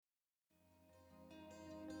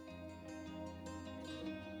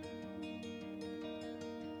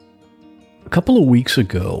couple of weeks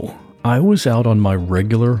ago, I was out on my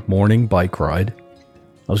regular morning bike ride.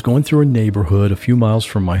 I was going through a neighborhood a few miles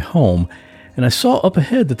from my home, and I saw up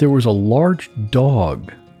ahead that there was a large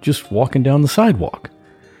dog just walking down the sidewalk.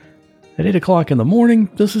 At 8 o'clock in the morning,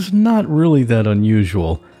 this is not really that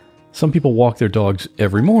unusual. Some people walk their dogs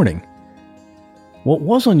every morning. What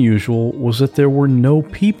was unusual was that there were no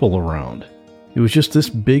people around. It was just this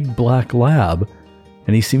big black lab,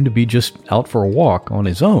 and he seemed to be just out for a walk on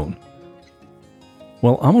his own.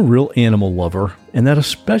 Well, I'm a real animal lover, and that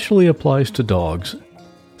especially applies to dogs.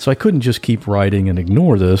 So I couldn't just keep riding and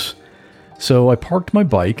ignore this. So I parked my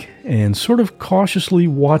bike and sort of cautiously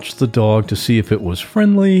watched the dog to see if it was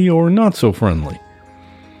friendly or not so friendly.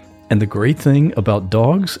 And the great thing about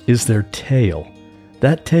dogs is their tail.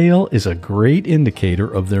 That tail is a great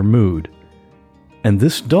indicator of their mood. And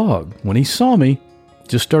this dog, when he saw me,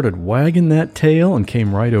 just started wagging that tail and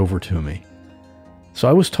came right over to me. So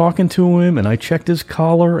I was talking to him and I checked his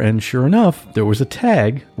collar, and sure enough, there was a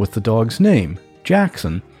tag with the dog's name,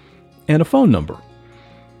 Jackson, and a phone number.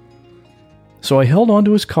 So I held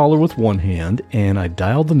onto his collar with one hand and I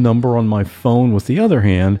dialed the number on my phone with the other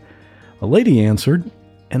hand. A lady answered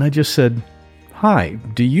and I just said, "Hi,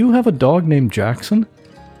 do you have a dog named Jackson?"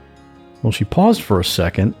 Well, she paused for a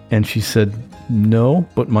second and she said, "No,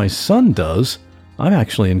 but my son does. I'm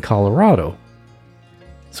actually in Colorado."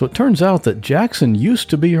 So it turns out that Jackson used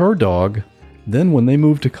to be her dog. Then when they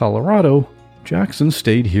moved to Colorado, Jackson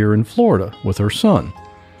stayed here in Florida with her son.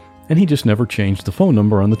 And he just never changed the phone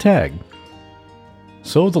number on the tag.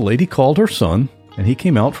 So the lady called her son, and he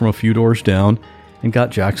came out from a few doors down and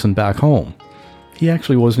got Jackson back home. He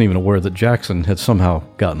actually wasn't even aware that Jackson had somehow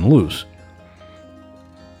gotten loose.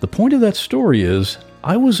 The point of that story is,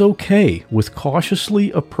 I was okay with cautiously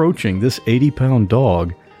approaching this 80-pound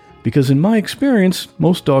dog because in my experience,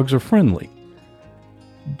 most dogs are friendly.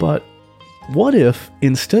 But what if,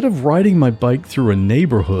 instead of riding my bike through a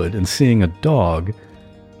neighborhood and seeing a dog,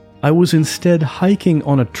 I was instead hiking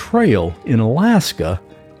on a trail in Alaska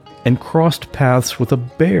and crossed paths with a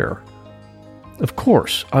bear? Of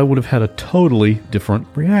course, I would have had a totally different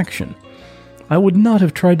reaction. I would not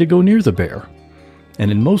have tried to go near the bear.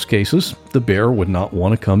 And in most cases, the bear would not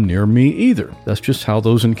want to come near me either. That's just how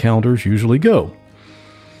those encounters usually go.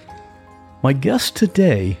 My guest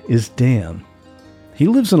today is Dan. He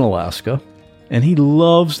lives in Alaska, and he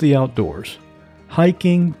loves the outdoors.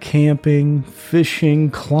 Hiking, camping, fishing,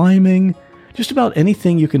 climbing, just about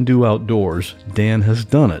anything you can do outdoors, Dan has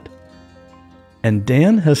done it. And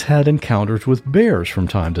Dan has had encounters with bears from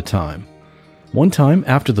time to time. One time,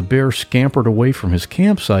 after the bear scampered away from his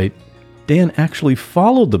campsite, Dan actually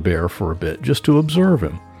followed the bear for a bit just to observe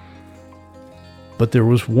him. But there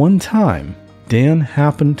was one time Dan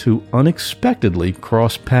happened to unexpectedly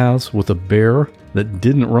cross paths with a bear that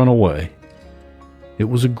didn't run away. It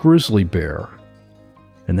was a grizzly bear.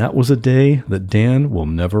 And that was a day that Dan will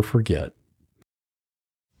never forget.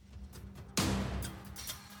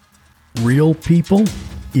 Real people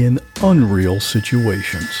in unreal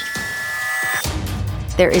situations.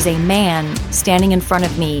 There is a man standing in front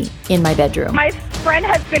of me in my bedroom. My friend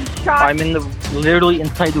has been shot. I'm literally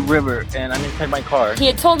inside the river, and I'm inside my car. He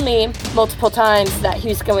had told me multiple times that he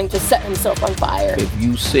was going to set himself on fire. If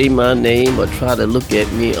you say my name or try to look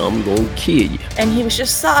at me, I'm going to kill you. And he was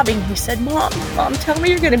just sobbing. He said, Mom, tell me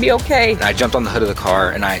you're going to be okay. And I jumped on the hood of the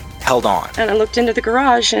car, and I held on. And I looked into the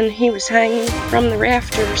garage, and he was hanging from the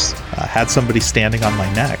rafters. I had somebody standing on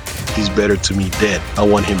my neck. He's better to me dead. I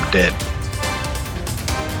want him dead.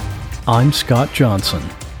 I'm Scott Johnson,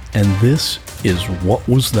 and this is What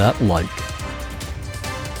Was That Like?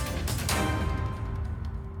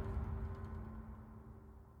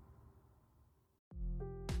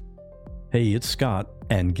 Hey, it's Scott,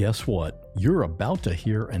 and guess what? You're about to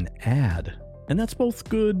hear an ad, and that's both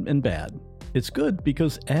good and bad. It's good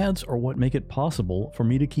because ads are what make it possible for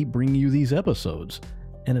me to keep bringing you these episodes,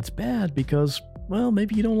 and it's bad because, well,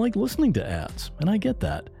 maybe you don't like listening to ads, and I get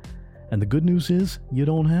that. And the good news is, you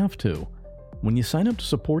don't have to. When you sign up to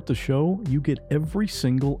support the show, you get every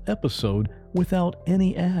single episode without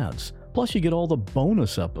any ads. Plus, you get all the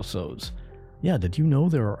bonus episodes. Yeah, did you know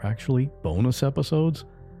there are actually bonus episodes?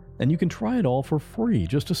 And you can try it all for free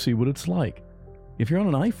just to see what it's like. If you're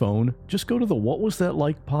on an iPhone, just go to the What Was That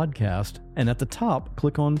Like podcast, and at the top,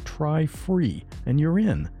 click on Try Free, and you're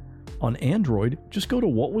in. On Android, just go to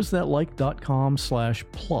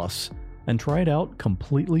whatwasthatlike.com/plus and try it out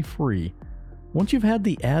completely free. Once you've had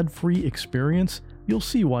the ad-free experience, you'll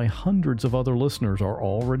see why hundreds of other listeners are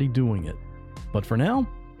already doing it. But for now,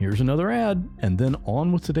 here's another ad, and then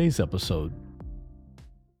on with today's episode.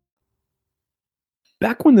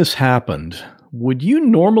 Back when this happened, would you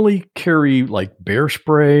normally carry like bear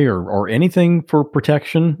spray or anything for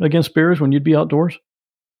protection against bears when you'd be outdoors?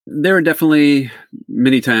 There were definitely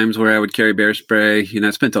many times where I would carry bear spray. I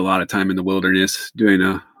spent a lot of time in the wilderness doing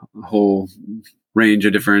a whole range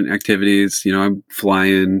of different activities. I'd fly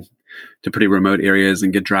in to pretty remote areas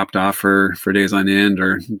and get dropped off for days on end,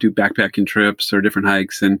 or do backpacking trips or different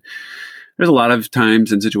hikes. And there's a lot of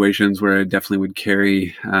times and situations where I definitely would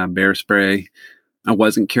carry bear spray. I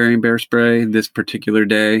wasn't carrying bear spray this particular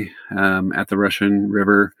day at the Russian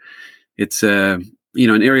River. It's an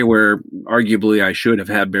area where arguably I should have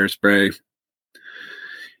had bear spray.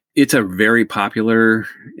 It's a very popular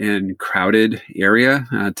and crowded area,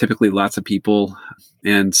 typically lots of people.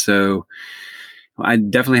 And so I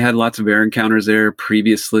definitely had lots of bear encounters there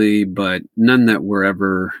previously, but none that were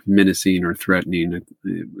ever menacing or threatening.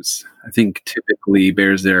 I think typically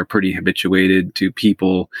bears there are pretty habituated to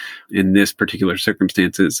people in this particular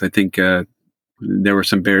circumstances. I think there were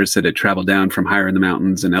some bears that had traveled down from higher in the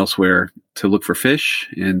mountains and elsewhere to look for fish,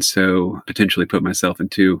 and so potentially put myself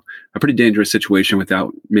into a pretty dangerous situation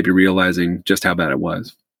without maybe realizing just how bad it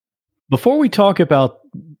was. Before we talk about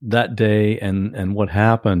that day and what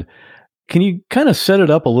happened, can you kind of set it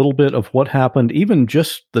up a little bit of what happened even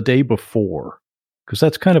just the day before? Because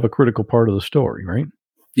that's kind of a critical part of the story, right?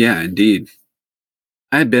 Yeah, indeed.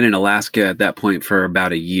 I had been in Alaska at that point for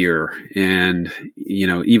about a year. And,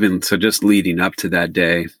 even so, just leading up to that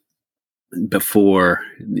day before,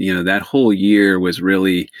 that whole year was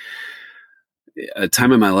really a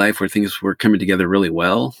time in my life where things were coming together really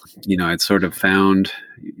well. I'd sort of found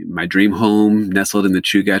my dream home nestled in the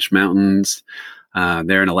Chugach Mountains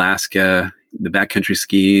there in Alaska. The backcountry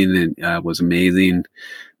skiing was amazing.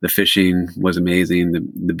 The fishing was amazing.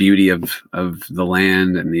 The beauty of the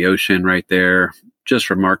land and the ocean right there, just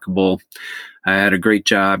remarkable. I had a great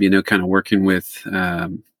job, kind of working with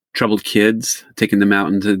troubled kids, taking them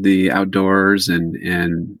out into the outdoors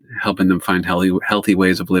and helping them find healthy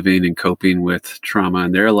ways of living and coping with trauma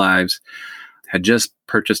in their lives. Had just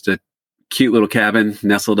purchased a cute little cabin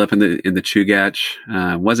nestled up in the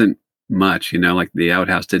Chugach. Wasn't much, like the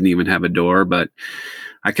outhouse didn't even have a door, but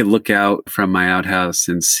I could look out from my outhouse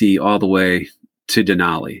and see all the way to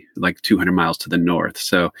Denali, like 200 miles to the north.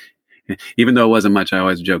 So even though it wasn't much, I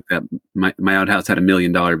always joke that my outhouse had $1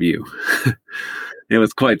 million view. It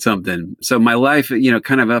was quite something. So my life,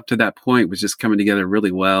 kind of up to that point was just coming together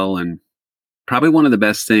really well. And probably one of the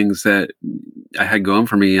best things that I had going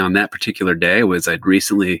for me on that particular day was I'd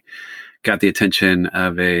recently got the attention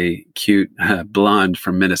of a cute blonde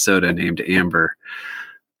from Minnesota named Amber.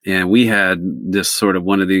 And we had this sort of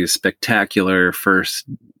one of these spectacular first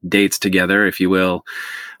dates together, if you will,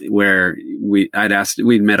 where we'd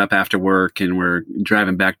met up after work and we're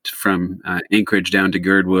driving back from Anchorage down to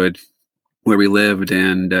Girdwood where we lived.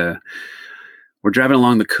 And we're driving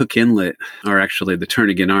along the Cook Inlet, or actually the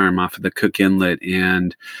Turnagain Arm off of the Cook Inlet.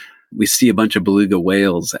 And we see a bunch of beluga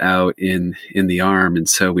whales out in the arm. And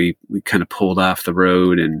so we kind of pulled off the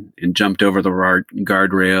road and jumped over the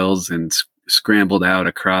guardrails and scrambled out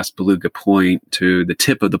across Beluga Point to the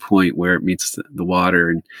tip of the point where it meets the water.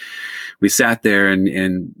 And we sat there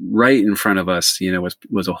and right in front of us,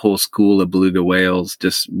 was a whole school of beluga whales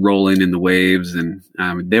just rolling in the waves. And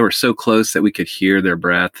they were so close that we could hear their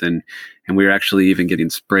breath. And we were actually even getting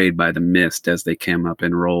sprayed by the mist as they came up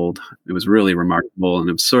and rolled. It was really remarkable. And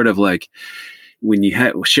it was sort of like when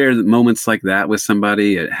you share moments like that with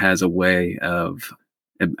somebody, it has a way of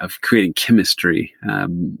creating chemistry,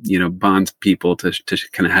 bonds people to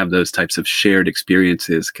kind of have those types of shared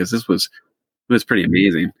experiences. Cause it was pretty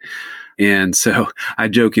amazing. And so I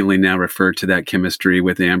jokingly now refer to that chemistry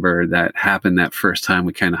with Amber that happened that first time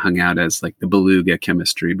we kind of hung out as like the beluga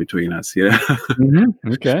chemistry between us.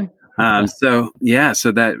 Mm-hmm. Okay. So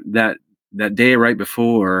that day right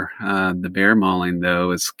before the bear mauling,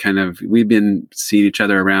 though, is kind of, we've been seeing each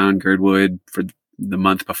other around Girdwood for the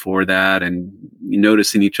month before that and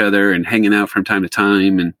noticing each other and hanging out from time to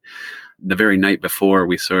time. And the very night before,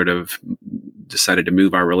 we sort of decided to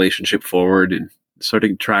move our relationship forward and sort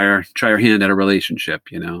of try our hand at a relationship.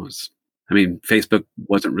 Facebook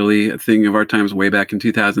wasn't really a thing of our times way back in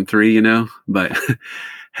 2003, but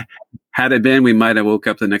had it been, we might have woke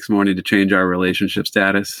up the next morning to change our relationship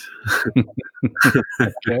status.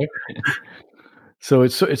 Okay. So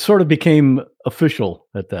it sort of became official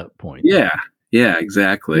at that point. Yeah,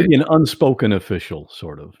 exactly. Maybe an unspoken official,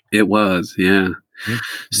 sort of. It was, yeah. Mm-hmm.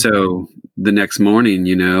 So the next morning,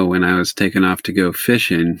 when I was taking off to go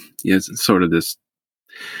fishing, it's sort of this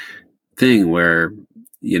thing where,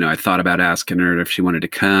 I thought about asking her if she wanted to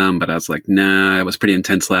come, but I was like, nah, it was pretty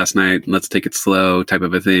intense last night. Let's take it slow type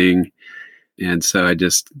of a thing. And so I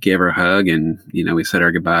just gave her a hug and, we said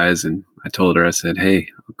our goodbyes. And I told her, I said, hey,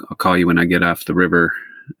 I'll call you when I get off the river.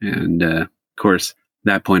 And of course, at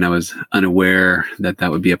that point, I was unaware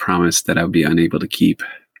that would be a promise that I would be unable to keep.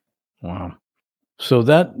 Wow. So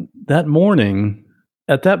that morning,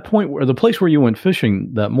 at that point, where the place where you went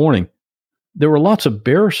fishing that morning, there were lots of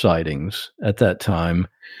bear sightings at that time.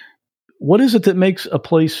 What is it that makes a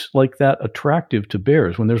place like that attractive to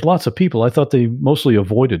bears when there's lots of people? I thought they mostly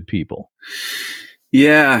avoided people.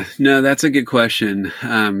 Yeah, no, that's a good question,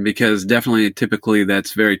 because definitely, typically,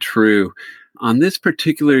 that's very true. On this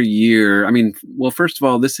particular year, first of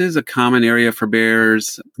all, this is a common area for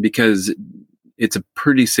bears because it's a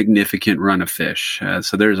pretty significant run of fish.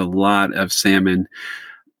 So there's a lot of salmon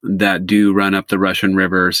that do run up the Russian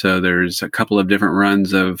River. So there's a couple of different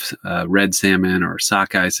runs of red salmon or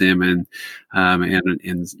sockeye salmon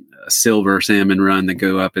and a silver salmon run that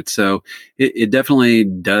go up it. So it definitely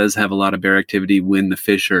does have a lot of bear activity when the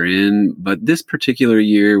fish are in. But this particular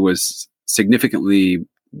year was significantly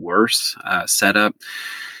worse setup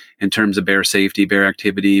in terms of bear safety, bear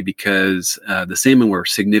activity, because the salmon were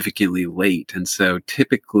significantly late. And so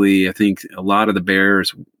typically, I think a lot of the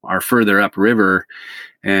bears are further upriver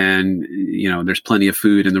and, there's plenty of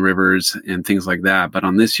food in the rivers and things like that. But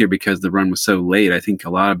on this year, because the run was so late, I think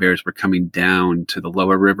a lot of bears were coming down to the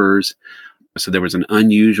lower rivers. So there was an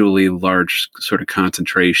unusually large sort of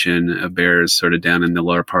concentration of bears sort of down in the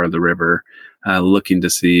lower part of the river, looking to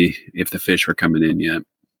see if the fish were coming in yet.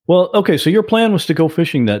 Well, okay, so your plan was to go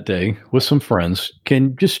fishing that day with some friends.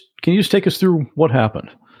 Can you just take us through what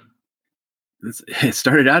happened? It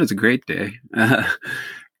started out as a great day.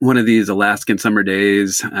 One of these Alaskan summer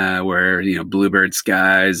days where, bluebird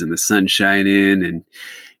skies and the sun shining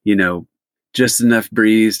and, just enough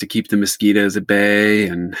breeze to keep the mosquitoes at bay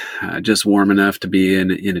and just warm enough to be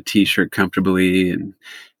in a t-shirt comfortably. And,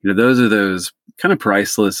 those are those kind of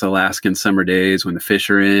priceless Alaskan summer days when the fish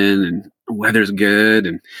are in and the weather's good.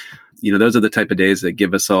 And, those are the type of days that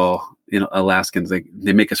give us all, Alaskans,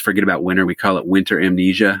 they make us forget about winter. We call it winter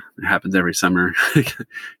amnesia. It happens every summer.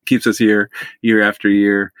 Keeps us here year after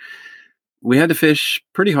year. We had to fish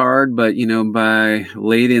pretty hard, but, by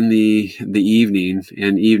late in the evening,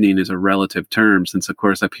 and evening is a relative term since, of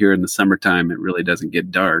course, up here in the summertime, it really doesn't get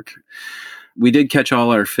dark. We did catch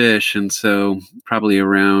all our fish, and so probably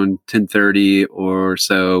around 10:30 or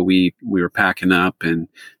so, we were packing up and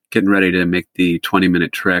getting ready to make the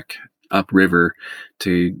 20-minute trek upriver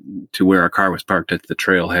to where our car was parked at the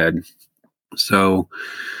trailhead. So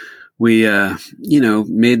we,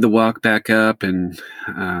 made the walk back up and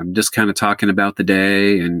just kind of talking about the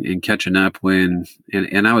day and catching up and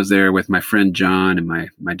I was there with my friend John and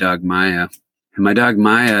my dog Maya. And my dog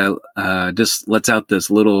Maya just lets out this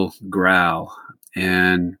little growl.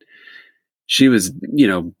 And she was,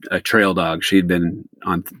 a trail dog. She'd been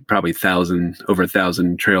on probably over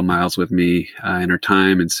 1,000 trail miles with me in her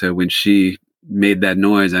time. And so when she made that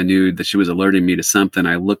noise, I knew that she was alerting me to something.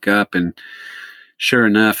 I look up and sure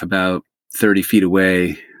enough, about 30 feet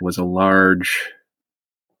away was a large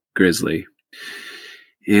grizzly.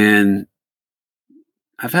 And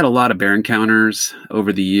I've had a lot of bear encounters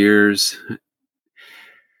over the years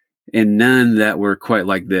and none that were quite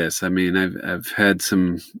like this. I've had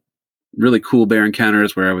some really cool bear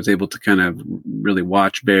encounters where I was able to kind of really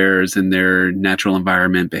watch bears in their natural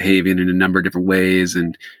environment behaving in a number of different ways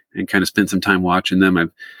and kind of spend some time watching them.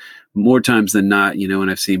 I've more times than not, when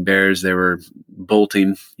I've seen bears, they were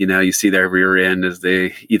bolting, you see their rear end as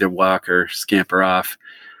they either walk or scamper off.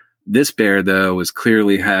 This bear, though, was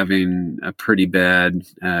clearly having a pretty bad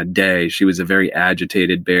day. She was a very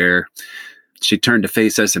agitated bear. She turned to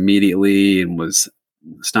face us immediately and was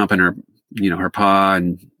stomping her paw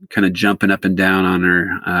and kind of jumping up and down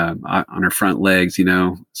on her front legs,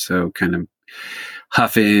 so kind of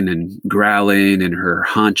huffing and growling, and her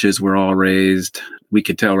haunches were all raised. We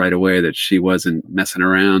could tell right away that she wasn't messing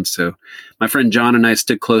around. So my friend John and I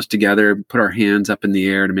stood close together, put our hands up in the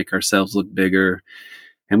air to make ourselves look bigger.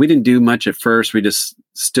 And we didn't do much at first. We just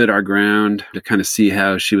stood our ground to kind of see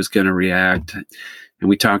how she was going to react. And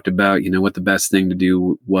we talked about, what the best thing to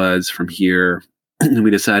do was from here. And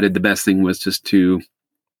we decided the best thing was just to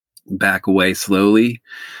back away slowly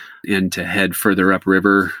and to head further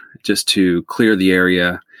upriver just to clear the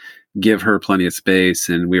area, give her plenty of space.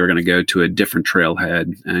 And we were going to go to a different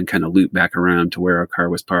trailhead and kind of loop back around to where our car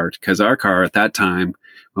was parked. Because our car at that time,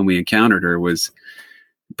 when we encountered her, was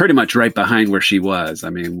pretty much right behind where she was.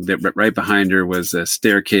 Right behind her was a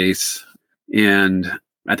staircase. And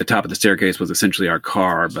at the top of the staircase was essentially our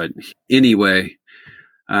car. But anyway,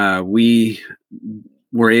 we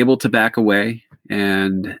were able to back away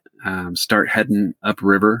and start heading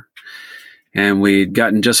upriver. And we'd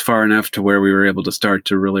gotten just far enough to where we were able to start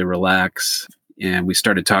to really relax. And we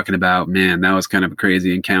started talking about, man, that was kind of a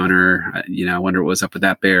crazy encounter. I wonder what was up with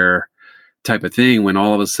that bear type of thing, when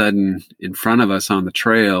all of a sudden in front of us on the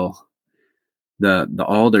trail, the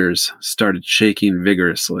alders started shaking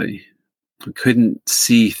vigorously. We couldn't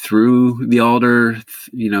see through the alder,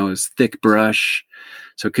 it was thick brush,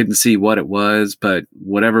 so couldn't see what it was, but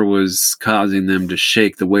whatever was causing them to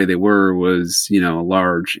shake the way they were was, a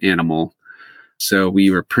large animal. So we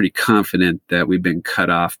were pretty confident that we'd been cut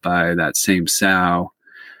off by that same sow.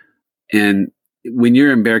 And when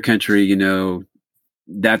you're in bear country,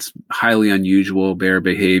 that's highly unusual bear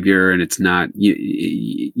behavior, and it's not,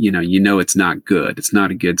 it's not good. It's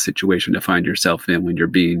not a good situation to find yourself in when you're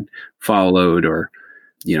being followed or,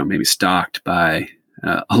 maybe stalked by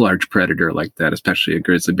a large predator like that, especially a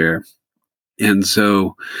grizzly bear. And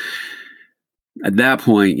so at that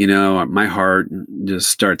point, my heart just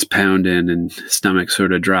starts pounding and stomach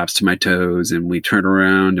sort of drops to my toes, and we turn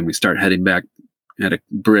around and we start heading back at a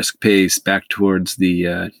brisk pace back towards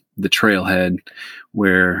the trailhead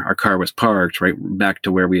where our car was parked, right back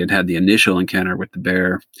to where we had the initial encounter with the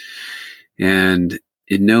bear. And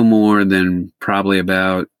in no more than probably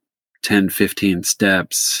about 10, 15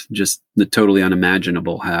 steps, just the totally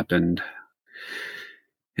unimaginable happened.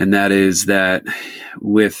 And that is that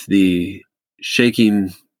with the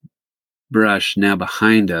shaking brush now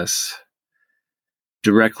behind us,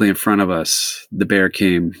 directly in front of us, the bear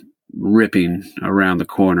came ripping around the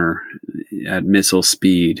corner at missile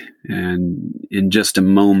speed, and in just a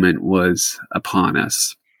moment was upon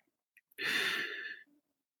us.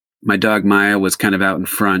 My dog Maya was kind of out in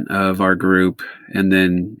front of our group, and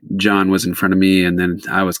then John was in front of me, and then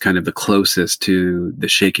I was kind of the closest to the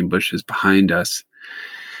shaking bushes behind us.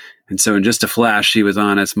 And so in just a flash, she was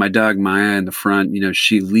on us. My dog Maya in the front,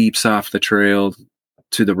 she leaps off the trail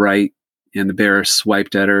to the right, and the bear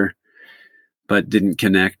swiped at her, but didn't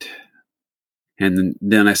connect. And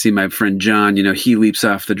then I see my friend John, he leaps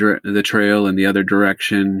off the trail in the other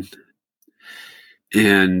direction.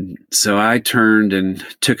 And so I turned and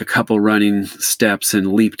took a couple running steps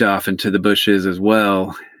and leaped off into the bushes as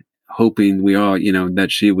well, hoping we all, that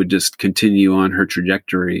she would just continue on her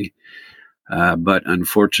trajectory. But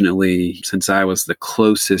unfortunately, since I was the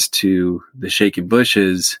closest to the shaking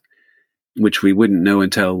bushes, which we wouldn't know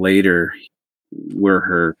until later, were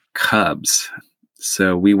her cubs.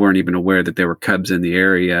 So we weren't even aware that there were cubs in the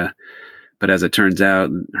area. But as it turns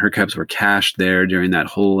out, her cubs were cached there during that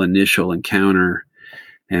whole initial encounter.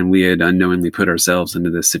 And we had unknowingly put ourselves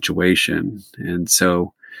into this situation. And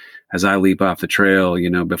so as I leap off the trail,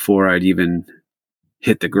 before I'd even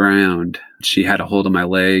hit the ground, she had a hold of my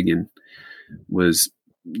leg and was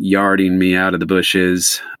yarding me out of the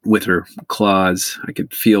bushes with her claws. I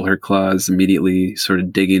could feel her claws immediately sort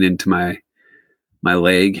of digging into my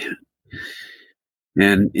leg.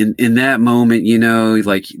 And in that moment,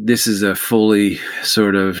 this is a fully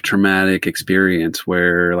sort of traumatic experience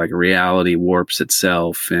where reality warps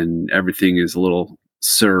itself and everything is a little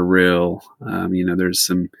surreal. There's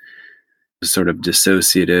some sort of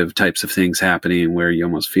dissociative types of things happening where you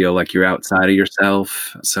almost feel like you're outside of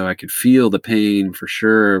yourself. So I could feel the pain for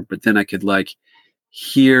sure, but then I could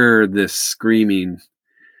hear this screaming.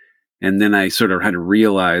 And then I sort of had to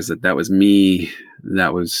realize that was me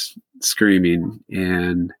that was screaming.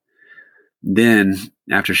 And then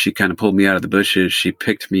after she kind of pulled me out of the bushes, she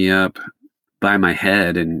picked me up by my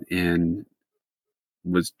head and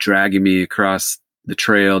was dragging me across the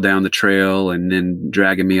trail, down the trail, and then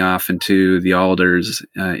dragging me off into the alders,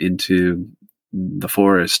 into the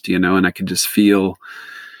forest, and I could just feel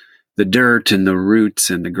the dirt and the roots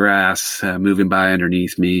and the grass moving by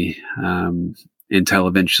underneath me, until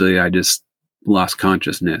eventually I just lost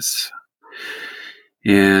consciousness.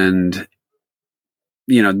 And,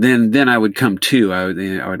 then I would come to,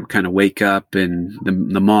 I would kind of wake up and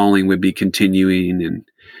the mauling would be continuing, and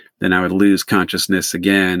then I would lose consciousness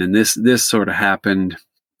again. And this sort of happened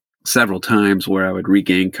several times where I would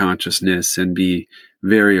regain consciousness and be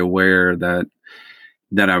very aware that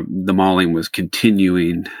the mauling was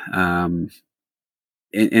continuing. And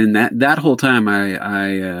that whole time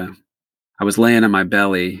I was laying on my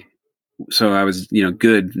belly. So I was,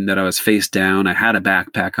 good that I was face down. I had a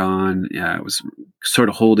backpack on. I was sort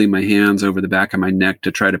of holding my hands over the back of my neck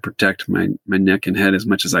to try to protect my neck and head as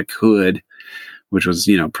much as I could, which was,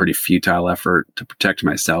 pretty futile effort to protect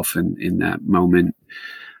myself in that moment.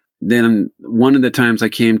 Then one of the times I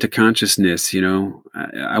came to consciousness,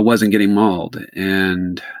 I wasn't getting mauled,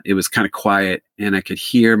 and it was kind of quiet, and I could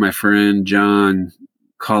hear my friend John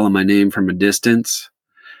calling my name from a distance.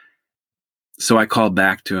 So I called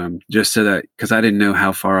back to him just so that, because I didn't know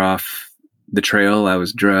how far off the trail. I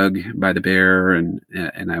was drugged by the bear, and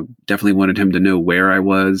I definitely wanted him to know where I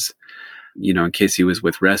was, in case he was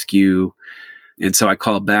with rescue. And so I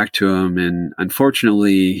called back to him, and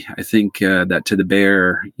unfortunately, I think that to the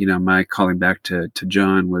bear, my calling back to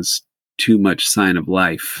John was too much sign of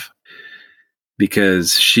life,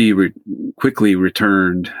 because she quickly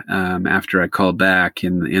returned after I called back,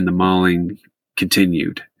 and the mauling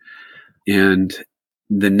continued. And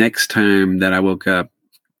the next time that I woke up,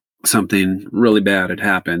 something really bad had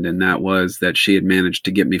happened, and that was that she had managed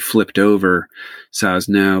to get me flipped over. So I was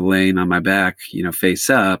now laying on my back, face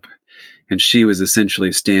up, and she was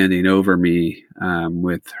essentially standing over me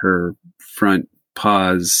with her front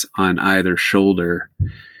paws on either shoulder,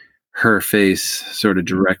 her face sort of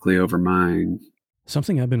directly over mine.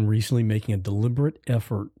 Something I've been recently making a deliberate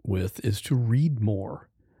effort with is to read more.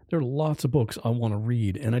 There are lots of books I want to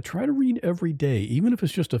read, and I try to read every day, even if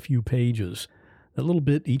it's just a few pages. That little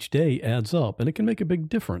bit each day adds up, and it can make a big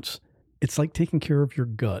difference. It's like taking care of your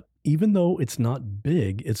gut. Even though it's not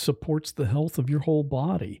big, it supports the health of your whole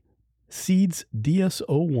body. Seed's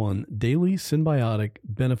DS-01 Daily Symbiotic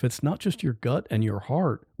benefits not just your gut and your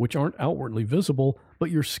heart, which aren't outwardly visible,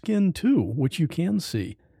 but your skin too, which you can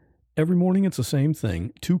see. Every morning it's the same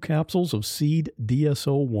thing, 2 capsules of Seed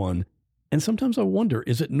DS-01. And sometimes I wonder,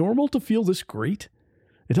 is it normal to feel this great?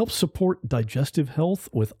 It helps support digestive health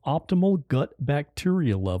with optimal gut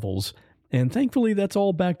bacteria levels. And thankfully that's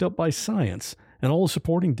all backed up by science, and all the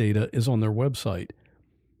supporting data is on their website.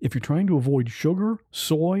 If you're trying to avoid sugar,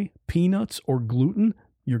 soy, peanuts, or gluten,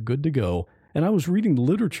 you're good to go. And I was reading the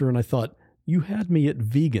literature and I thought, you had me at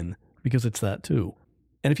vegan, because it's that too.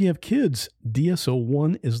 And if you have kids,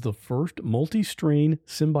 DS-01 is the first multi-strain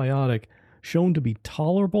symbiotic shown to be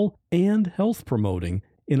tolerable and health-promoting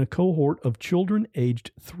in a cohort of children aged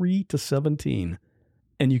 3 to 17.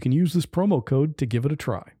 And you can use this promo code to give it a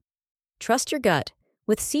try. Trust your gut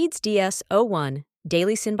with Seed's DS-01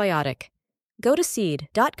 Daily Symbiotic. Go to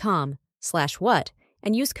seed.com/what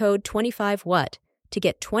and use code 25what to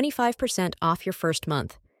get 25% off your first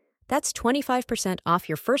month. That's 25% off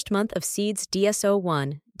your first month of Seed's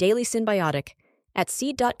DS-01 Daily Symbiotic at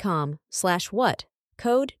seed.com/what,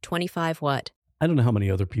 code 25what. I don't know how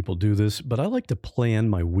many other people do this, but I like to plan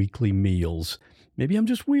my weekly meals. Maybe I'm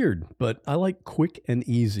just weird, but I like quick and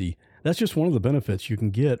easy. That's just one of the benefits you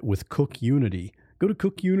can get with Cook Unity. Go to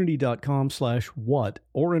cookunity.com/what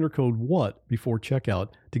or enter code WHAT before checkout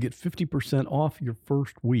to get 50% off your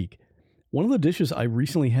first week. One of the dishes I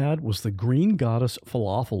recently had was the Green Goddess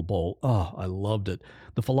Falafel Bowl. Oh, I loved it.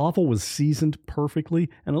 The falafel was seasoned perfectly,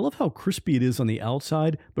 and I love how crispy it is on the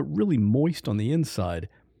outside, but really moist on the inside.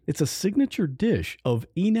 It's a signature dish of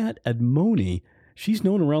Inat Admoni. She's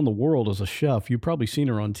known around the world as a chef. You've probably seen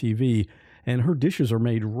her on TV. And her dishes are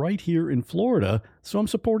made right here in Florida, so I'm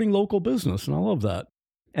supporting local business, and I love that.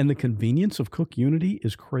 And the convenience of Cook Unity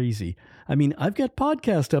is crazy. I mean, I've got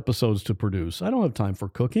podcast episodes to produce. I don't have time for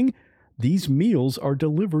cooking. These meals are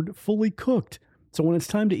delivered fully cooked. So when it's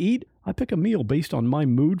time to eat, I pick a meal based on my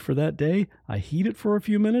mood for that day, I heat it for a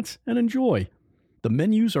few minutes, and enjoy. The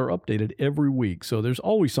menus are updated every week, so there's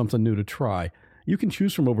always something new to try. You can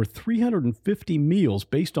choose from over 350 meals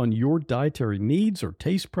based on your dietary needs or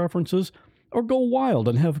taste preferences, or go wild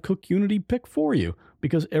and have Cook Unity pick for you,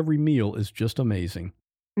 because every meal is just amazing.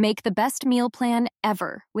 Make the best meal plan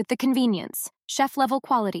ever with the convenience, chef-level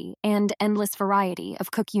quality, and endless variety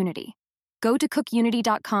of Cook Unity. Go to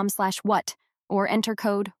cookunity.com/what or enter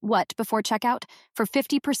code WHAT before checkout for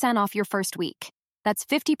 50% off your first week. That's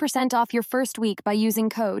 50% off your first week by using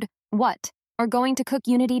code WHAT or going to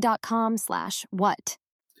cookunity.com/what.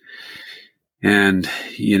 And,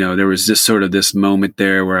 there was just sort of this moment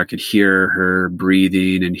there where I could hear her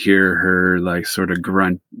breathing and hear her like sort of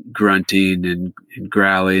grunting and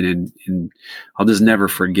growling. And I'll just never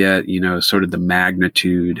forget, sort of the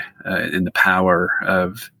magnitude and the power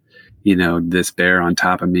of, this bear on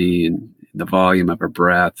top of me and the volume of her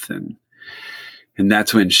breath. And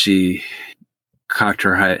that's when she cocked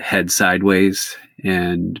her head sideways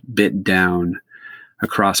and bit down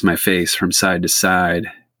across my face from side to side.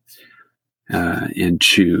 And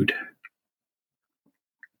chewed.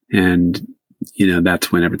 And,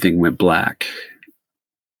 that's when everything went black.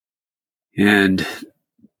 And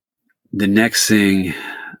the next thing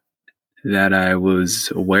that I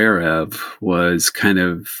was aware of was kind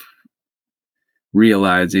of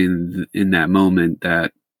realizing in that moment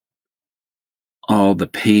that all the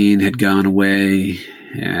pain had gone away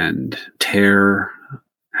and terror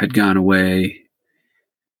had gone away.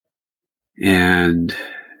 And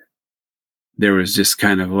there was just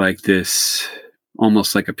kind of like this,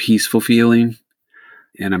 almost like a peaceful feeling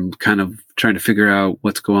and I'm kind of trying to figure out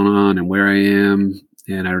what's going on and where I am.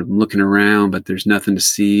 And I'm looking around, but there's nothing to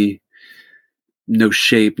see. No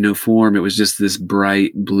shape, no form. It was just this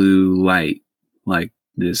bright blue light, like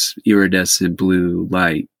this iridescent blue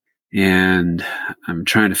light. And I'm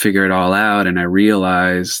trying to figure it all out. And I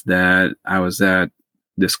realized that I was at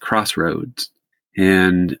this crossroads,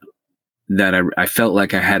 and that I felt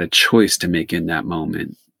like I had a choice to make in that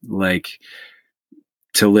moment, like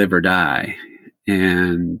to live or die.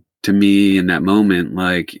 And to me in that moment,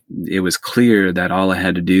 like it was clear that all I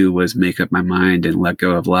had to do was make up my mind and let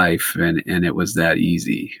go of life. And it was that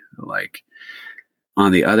easy. Like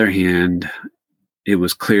on the other hand, it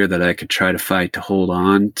was clear that I could try to fight to hold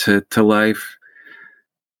on to life,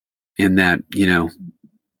 and that,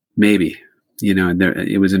 maybe,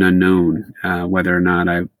 it was an unknown, whether or not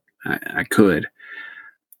I could.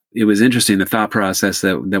 It was interesting, the thought process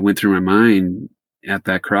that went through my mind at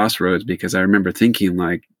that crossroads, because I remember thinking,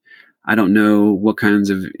 like, I don't know what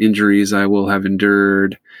kinds of injuries I will have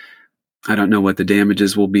endured. I don't know what the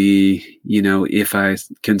damages will be, if I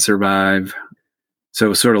can survive. So it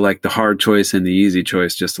was sort of like the hard choice and the easy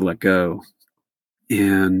choice, just to let go.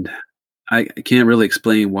 And I can't really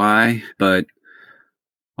explain why, but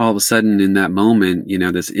all of a sudden in that moment,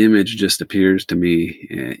 this image just appears to me,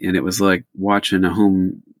 and it was like watching a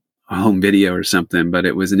home video or something, but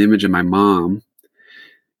it was an image of my mom.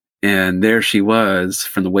 And there she was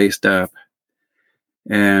from the waist up,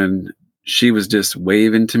 and she was just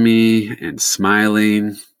waving to me and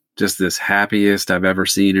smiling, just this happiest I've ever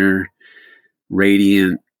seen her,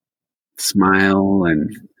 radiant smile.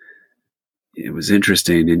 And it was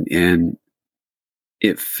interesting, and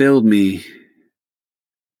it filled me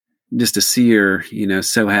just to see her,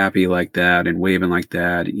 so happy like that and waving like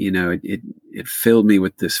that. It filled me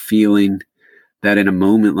with this feeling that in a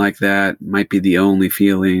moment like that might be the only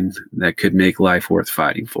feeling that could make life worth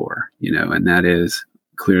fighting for, and that is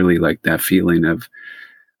clearly like that feeling of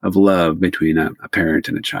love between a parent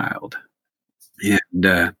and a child.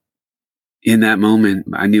 And in that moment,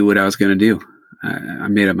 I knew what I was going to do. I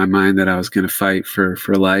made up my mind that I was going to fight for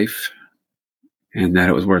life, and that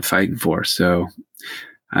it was worth fighting for. So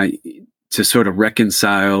to sort of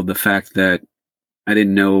reconcile the fact that I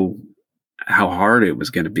didn't know how hard it was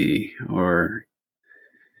going to be, or,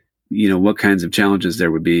 what kinds of challenges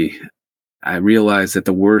there would be, I realized that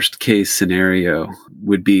the worst case scenario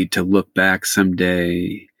would be to look back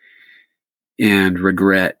someday and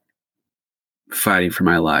regret fighting for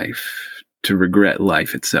my life, to regret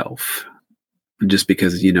life itself, just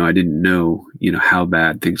because, I didn't know, how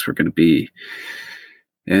bad things were going to be.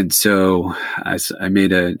 And so I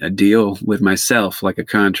made a deal with myself, like a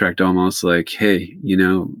contract almost, like, hey,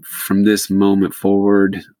 from this moment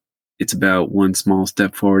forward, it's about one small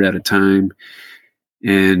step forward at a time.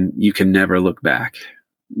 And you can never look back.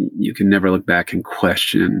 You can never look back and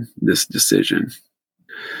question this decision.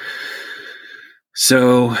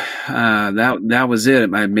 So that was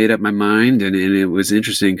it. I made up my mind, and it was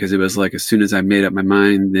interesting because it was like as soon as I made up my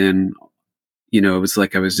mind, then, it was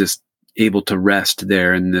like I was just able to rest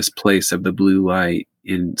there in this place of the blue light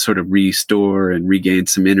and sort of restore and regain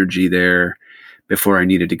some energy there before I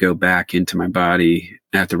needed to go back into my body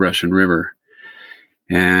at the Russian River.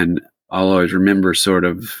 And I'll always remember sort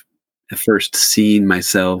of at first seeing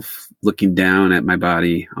myself looking down at my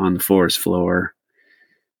body on the forest floor,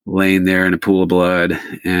 laying there in a pool of blood.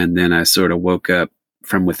 And then I sort of woke up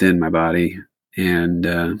from within my body.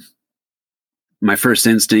 And my first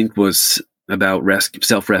instinct was about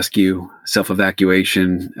self-rescue,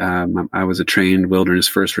 self-evacuation. I was a trained wilderness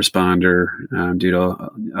first responder due to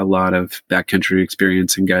a lot of backcountry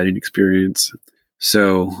experience and guiding experience.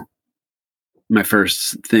 So my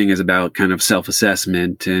first thing is about kind of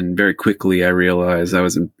self-assessment, and very quickly I realized I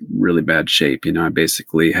was in really bad shape. I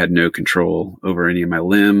basically had no control over any of my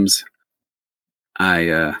limbs.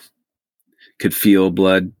 I could feel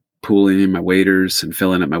blood pooling in my waders and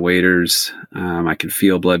filling up my waders. I could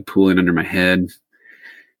feel blood pooling under my head.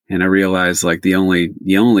 And I realized like the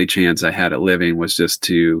only chance I had at living was just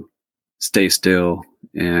to stay still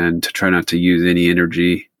and to try not to use any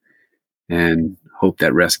energy and hope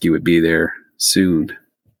that rescue would be there soon.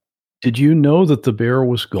 Did you know that the bear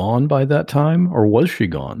was gone by that time, or was she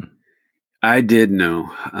gone? I did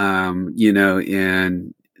know,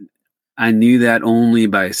 and I knew that only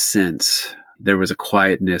by sense. There was a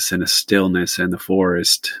quietness and a stillness in the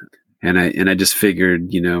forest. And I just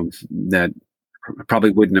figured, that I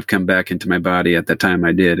probably wouldn't have come back into my body at the time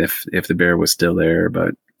I did if the bear was still there.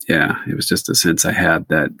 But yeah, it was just a sense I had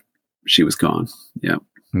that she was gone. Yeah.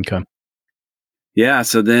 Okay. Yeah.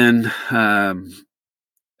 So then, a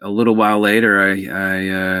little while later,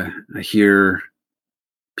 I hear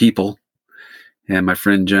people. And my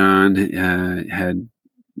friend John had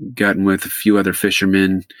gotten with a few other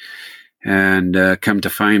fishermen and come to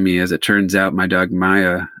find me. As it turns out, my dog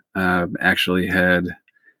Maya actually had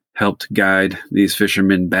helped guide these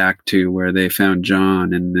fishermen back to where they found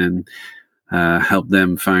John, and then helped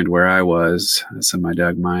them find where I was. So my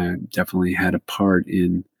dog Maya definitely had a part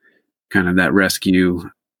in kind of that rescue.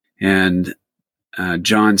 And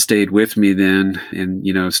John stayed with me then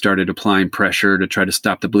and, started applying pressure to try to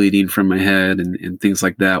stop the bleeding from my head and things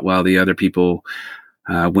like that, while the other people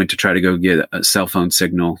went to try to go get a cell phone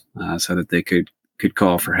signal so that they could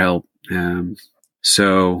call for help.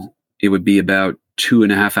 So it would be about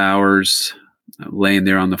 2.5 hours laying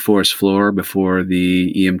there on the forest floor before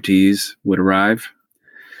the EMTs would arrive.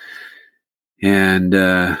 And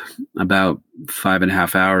about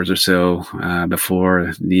 5.5 hours or so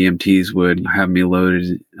before the EMTs would have me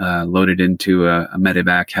loaded into a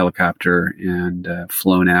medevac helicopter and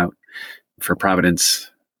flown out for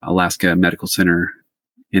Providence, Alaska Medical Center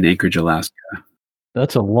in Anchorage, Alaska.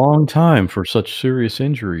 That's a long time for such serious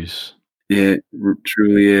injuries. It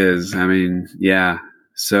truly is. I mean, yeah.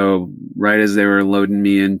 So right as they were loading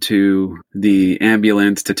me into the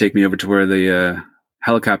ambulance to take me over to where the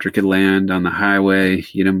helicopter could land on the highway,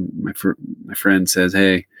 my friend says,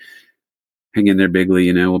 "Hey, hang in there,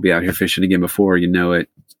 Bigley. We'll be out here fishing again before you know it."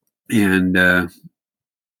 And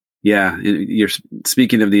you're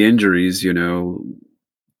speaking of the injuries.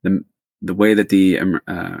 The way that the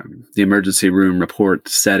emergency room report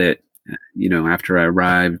said it, after I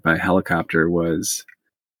arrived by helicopter, was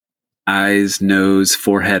eyes, nose,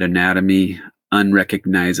 forehead anatomy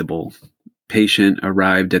unrecognizable. Patient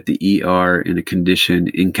arrived at the ER in a condition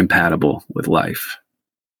incompatible with life.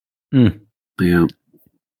 Yeah.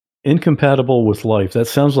 Incompatible with life. That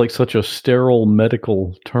sounds like such a sterile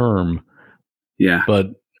medical term. Yeah. But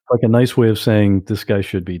like a nice way of saying this guy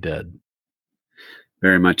should be dead.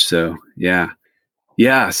 Very much so. Yeah.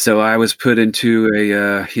 Yeah. So I was put into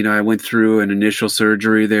I went through an initial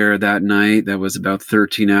surgery there that night that was about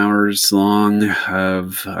 13 hours long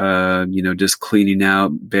of, just cleaning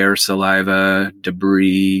out bare saliva,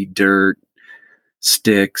 debris, dirt,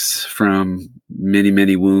 sticks from many,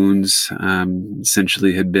 many wounds.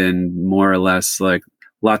 Essentially had been more or less like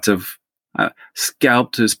lots of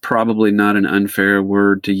scalped is probably not an unfair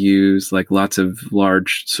word to use, like lots of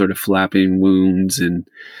large sort of flapping wounds and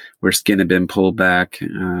where skin had been pulled back.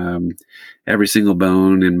 Every single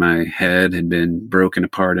bone in my head had been broken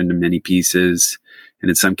apart into many pieces, and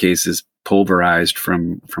in some cases pulverized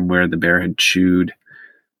from where the bear had chewed.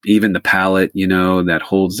 Even the palate, that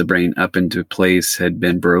holds the brain up into place had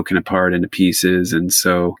been broken apart into pieces. And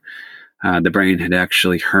so the brain had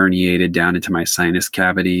actually herniated down into my sinus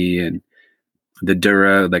cavity, and the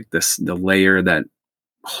dura, like the layer that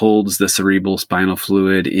holds the cerebral spinal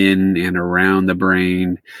fluid in and around the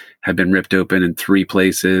brain, had been ripped open in 3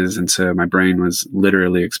 places. And so my brain was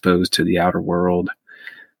literally exposed to the outer world.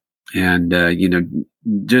 And,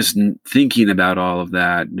 just thinking about all of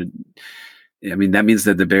that, I mean, that means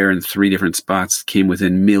that the bear in 3 different spots came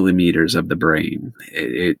within millimeters of the brain.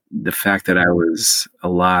 The fact that I was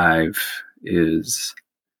alive is,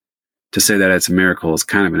 to say that it's a miracle is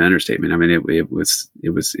kind of an understatement. I mean, it was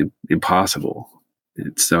impossible.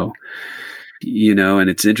 And so, and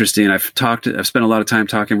it's interesting. I've spent a lot of time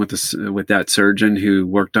talking with that surgeon who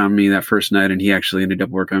worked on me that first night, and he actually ended up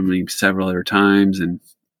working on me several other times. And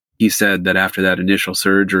he said that after that initial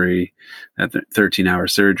surgery, that 13-hour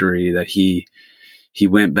surgery, that he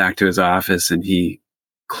went back to his office and he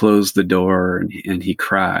closed the door and he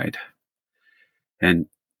cried. And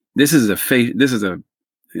this is a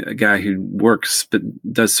guy who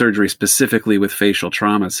does surgery specifically with facial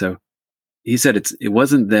trauma. So he said it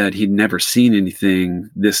wasn't that he'd never seen anything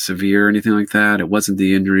this severe or anything like that. It wasn't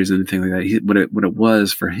the injuries or anything like that. What it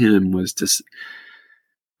was for him was to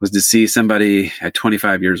see somebody at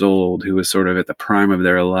 25 years old who was sort of at the prime of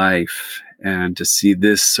their life, and to see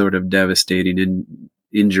this sort of devastating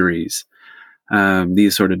injuries,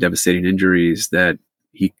 these sort of devastating injuries, that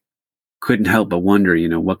he couldn't help but wonder,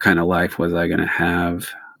 what kind of life was I going to have?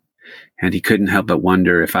 And he couldn't help but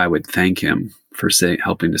wonder if I would thank him for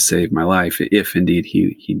helping to save my life, if indeed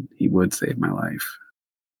he would save my life.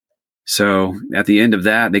 So at the end of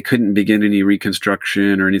that, they couldn't begin any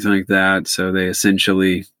reconstruction or anything like that. So they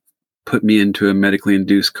essentially put me into a medically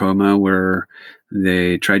induced coma, where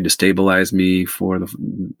they tried to stabilize me for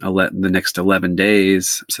the next 11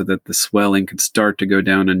 days so that the swelling could start to go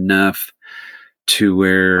down enough to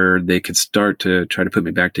where they could start to try to put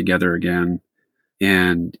me back together again.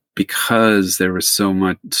 And because there was so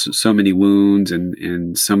many wounds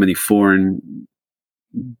and so many foreign,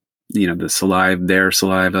 the saliva, their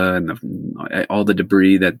saliva, and all the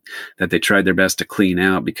debris that they tried their best to clean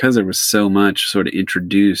out, because there was so much sort of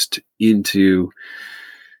introduced into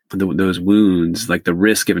those wounds. Like the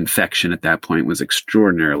risk of infection at that point was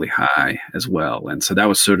extraordinarily high as well. And so that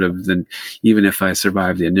was sort of even if I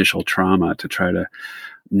survived the initial trauma, to try to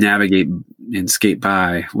navigate and skate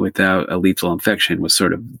by without a lethal infection was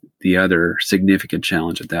sort of the other significant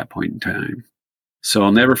challenge at that point in time. So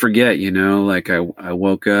I'll never forget, like I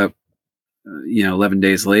woke up, 11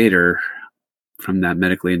 days later from that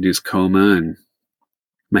medically induced coma, and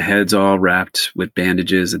my head's all wrapped with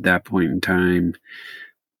bandages at that point in time.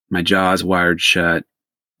 My jaw's wired shut.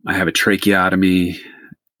 I have a tracheotomy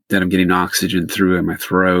that I'm getting oxygen through in my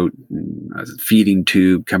throat, and a feeding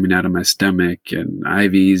tube coming out of my stomach, and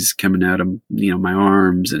IVs coming out of, my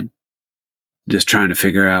arms, and just trying to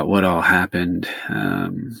figure out what all happened.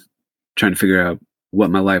 Trying to figure out what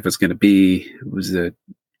my life was going to be. It was a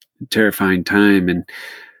terrifying time. And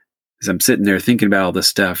as I'm sitting there thinking about all this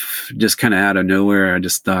stuff, just kind of out of nowhere, I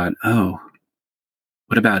just thought, oh,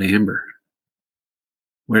 what about Amber?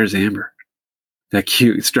 Where's Amber? That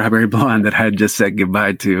cute strawberry blonde that I had just said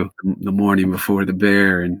goodbye to the morning before the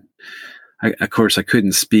bear. And of course, I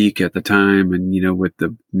couldn't speak at the time, and, with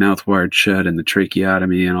the mouth wired shut and the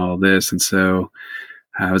tracheotomy and all this. And so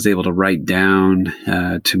I was able to write down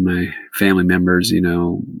to my family members,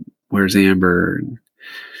 where's Amber? And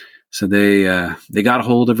so they got a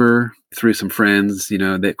hold of her through some friends.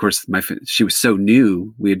 Of course, she was so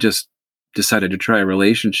new. We had just decided to try a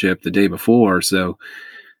relationship the day before. So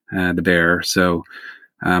the bear. So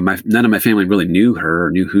none of my family really knew her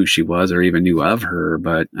or knew who she was or even knew of her.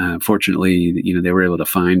 But fortunately, they were able to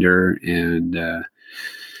find her.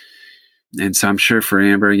 And so I'm sure for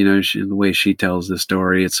Amber, the way she tells the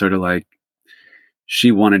story, it's sort of like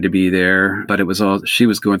she wanted to be there, but it was she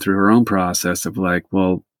was going through her own process of like,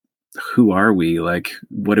 well, who are we? Like,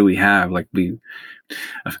 what do we have? Like we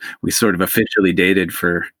sort of officially dated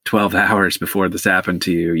for 12 hours before this happened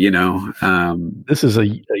to you, This is a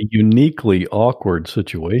uniquely awkward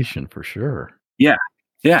situation for sure. Yeah.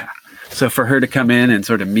 Yeah. So for her to come in and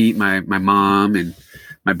sort of meet my mom and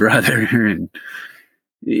my brother, and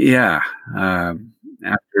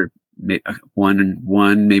after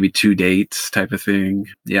one, maybe two dates type of thing.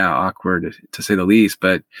 Yeah. Awkward to say the least.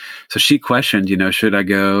 But so she questioned, should I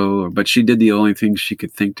go? But she did the only thing she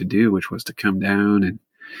could think to do, which was to come down. And,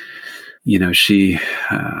 she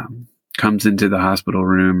comes into the hospital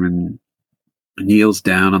room and kneels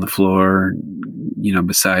down on the floor,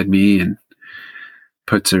 beside me, and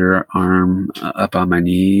puts her arm up on my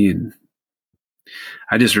knee. And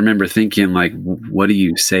I just remember thinking, like, what do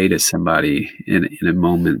you say to somebody in a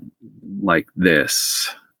moment like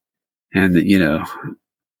this? And,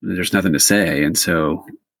 there's nothing to say. And so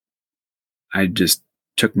I just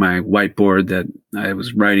took my whiteboard that I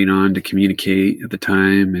was writing on to communicate at the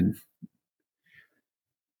time. And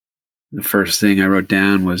the first thing I wrote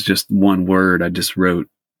down was just one word. I just wrote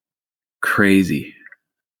crazy.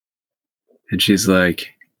 And she's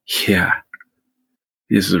like, yeah,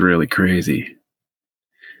 this is really crazy.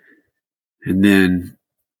 And then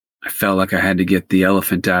I felt like I had to get the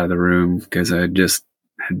elephant out of the room, because I just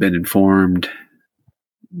had been informed,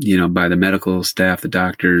 by the medical staff, the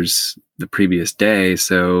doctors, the previous day.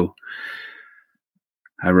 So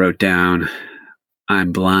I wrote down,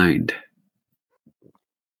 I'm blind.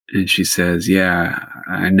 And she says, yeah,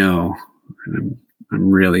 I know. And I'm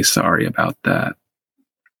really sorry about that.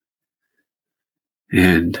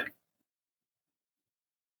 And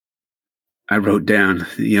I wrote down,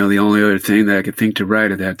 the only other thing that I could think to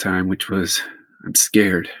write at that time, which was, I'm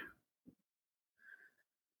scared.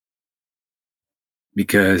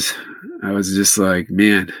 Because I was just like,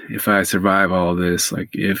 man, if I survive all this, like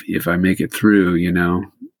if I make it through,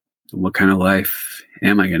 what kind of life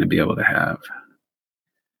am I going to be able to have?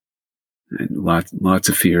 And lots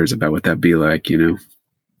of fears about what that'd be like, It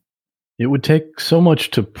would take so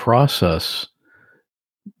much to process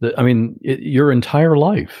your entire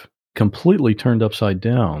life completely turned upside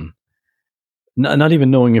down. Not even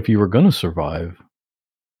knowing if you were going to survive,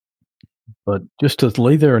 but just to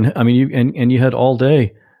lay there and you had all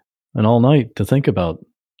day and all night to think about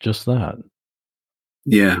just that.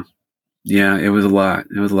 Yeah. Yeah. It was a lot.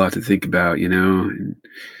 It was a lot to think about, and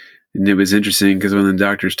it was interesting because when the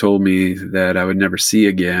doctors told me that I would never see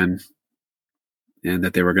again, and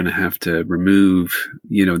that they were going to have to remove,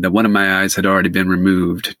 that one of my eyes had already been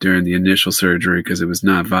removed during the initial surgery because it was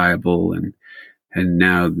not viable. And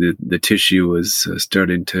now the tissue was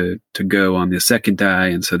starting to go on the second eye.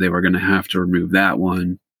 And so they were going to have to remove that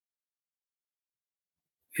one.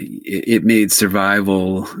 it made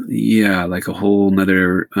survival, like a whole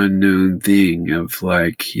nother unknown thing of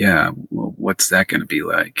like, well, what's that going to be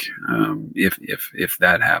like? If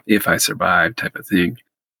that happens, if I survive type of thing.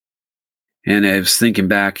 And I was thinking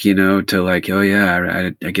back, to like, oh yeah,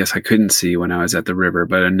 I guess I couldn't see when I was at the river,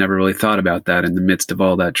 but I never really thought about that in the midst of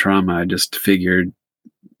all that trauma. I just figured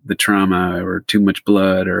the trauma or too much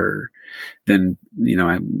blood, or then,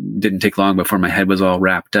 I didn't take long before my head was all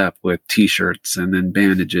wrapped up with t-shirts and then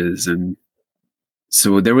bandages. And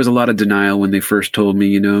so there was a lot of denial when they first told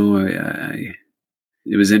me, it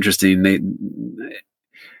was interesting.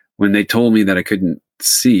 When they told me that I couldn't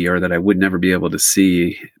see, or that I would never be able to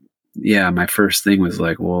see, my first thing was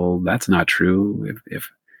like, well, that's not true.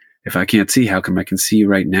 If I can't see, how come I can see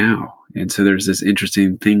right now? And so there's this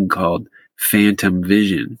interesting thing called phantom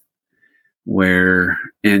vision, where,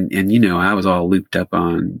 and I was all looped up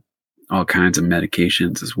on all kinds of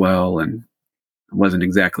medications as well, and I wasn't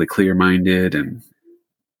exactly clear-minded. And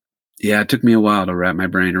it took me a while to wrap my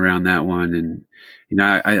brain around that one. And,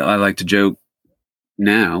 I like to joke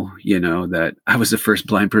now, that I was the first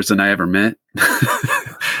blind person I ever met.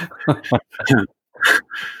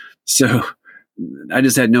 So I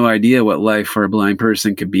just had no idea what life for a blind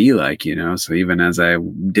person could be like, so even as I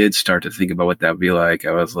did start to think about what that would be like,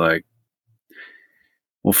 I was like,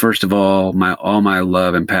 well, first of all, my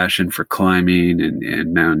love and passion for climbing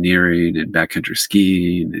and mountaineering and backcountry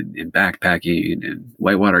skiing and backpacking and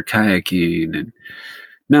whitewater kayaking and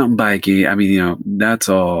mountain biking, I mean, that's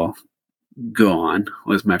all gone,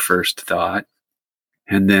 was my first thought.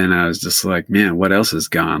 And then I was just like, man, what else is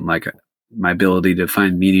gone? Like my ability to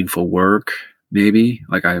find meaningful work, maybe.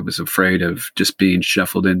 Like I was afraid of just being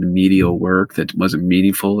shuffled into medial work that wasn't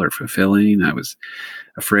meaningful or fulfilling. I was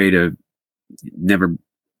afraid of never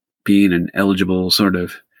being an eligible sort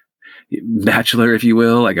of bachelor, if you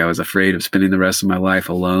will. Like I was afraid of spending the rest of my life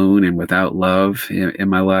alone and without love in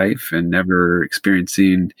my life, and never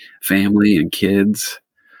experiencing family and kids.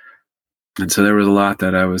 And so there was a lot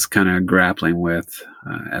that I was kind of grappling with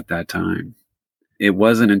at that time. It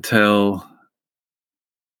wasn't until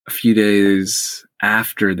a few days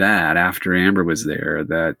after that, after Amber was there,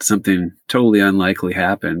 that something totally unlikely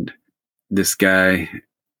happened. This guy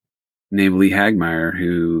named Lee Hagmeyer,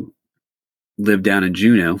 who lived down in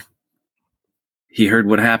Juneau, he heard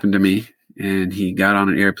what happened to me, and he got on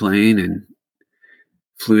an airplane and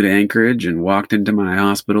flew to Anchorage and walked into my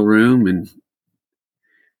hospital room, and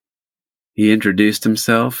he introduced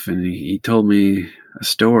himself, and he told me a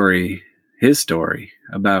story, his story,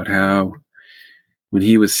 about how when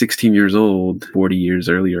he was 16 years old, 40 years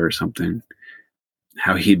earlier or something,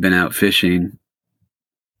 how he'd been out fishing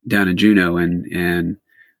down in Juneau and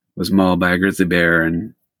was mauled by a grizzly bear.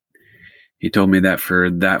 And he told me that for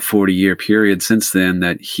that 40-year period since then,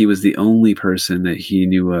 that he was the only person that he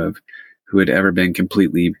knew of who had ever been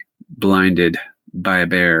completely blinded by a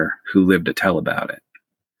bear who lived to tell about it.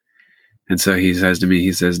 And so he says to me,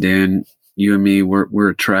 he says, Dan, you and me, we're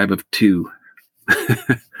a tribe of two.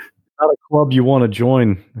 Not a club you want to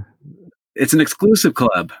join. It's an exclusive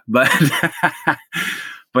club, but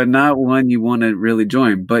but not one you want to really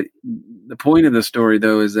join. But the point of the story,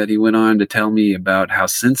 though, is that he went on to tell me about how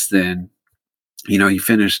since then, he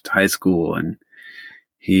finished high school, and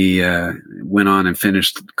he went on and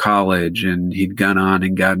finished college, and he'd gone on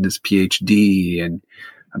and gotten his PhD, and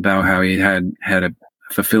about how he had a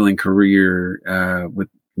fulfilling career with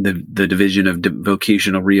the division of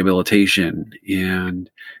vocational rehabilitation, and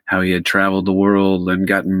how he had traveled the world and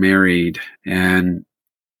gotten married. And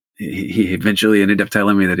he eventually ended up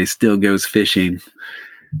telling me that he still goes fishing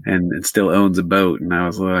and still owns a boat. And I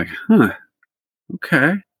was like,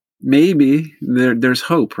 okay, maybe there's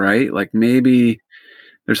hope, right? Like maybe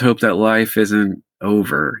there's hope that life isn't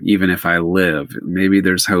over, even if I live. Maybe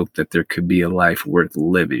there's hope that there could be a life worth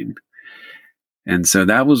living. And so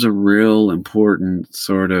that was a real important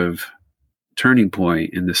sort of turning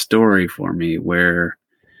point in the story for me, where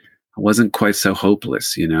I wasn't quite so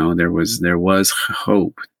hopeless. There was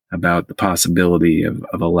hope about the possibility of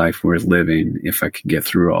a life worth living if I could get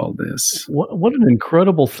through all this. What an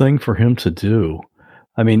incredible thing for him to do.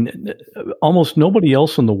 I mean, almost nobody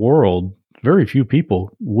else in the world, very few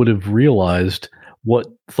people, would have realized what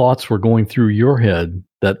thoughts were going through your head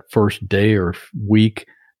that first day or week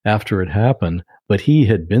after it happened. But he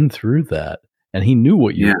had been through that, and he knew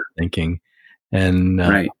what you were thinking. And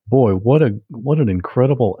right. Boy, what an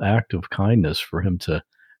incredible act of kindness for him to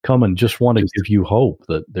come and just want to give you hope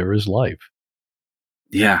that there is life.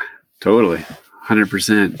 Yeah, totally.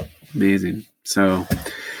 100%. Amazing. So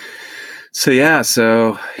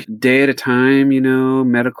day at a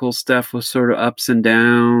time, medical stuff was sort of ups and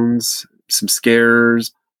downs, some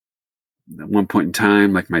scares. at one point in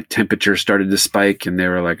time, like my temperature started to spike and they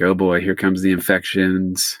were like, oh boy, here comes the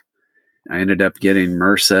infections. I ended up getting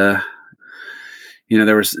MRSA.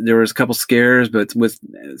 There was a couple scares, but with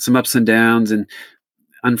some ups and downs. And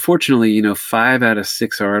unfortunately, 5 out of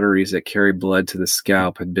 6 arteries that carry blood to the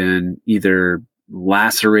scalp had been either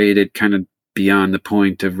lacerated kind of beyond the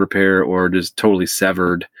point of repair or just totally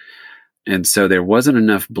severed. And so there wasn't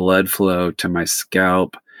enough blood flow to my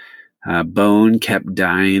scalp. Bone kept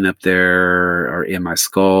dying up there or in my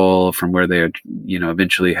skull from where they had,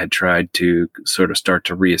 eventually had tried to sort of start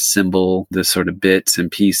to reassemble the sort of bits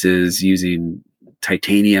and pieces using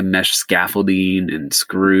titanium mesh scaffolding and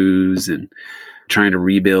screws and trying to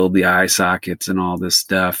rebuild the eye sockets and all this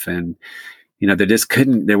stuff. And,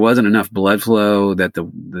 there wasn't enough blood flow that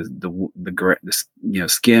the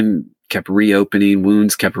skin kept reopening,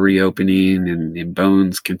 wounds kept reopening, and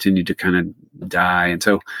bones continued to kind of die. And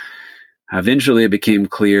so eventually it became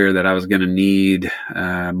clear that I was going to need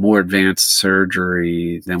more advanced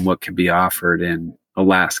surgery than what could be offered in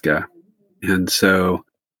Alaska. And so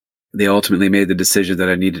they ultimately made the decision that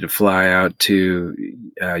I needed to fly out to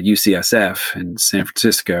UCSF in San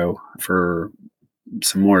Francisco for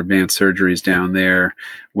some more advanced surgeries down there,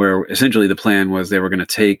 where essentially the plan was they were going to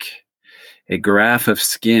take a graft of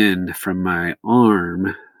skin from my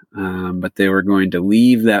arm, but they were going to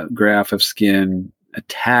leave that graft of skin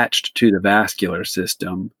attached to the vascular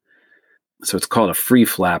system. So it's called a free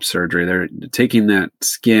flap surgery. They're taking that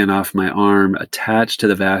skin off my arm attached to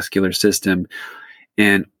the vascular system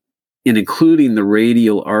and including the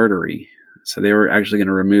radial artery. So they were actually going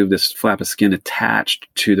to remove this flap of skin attached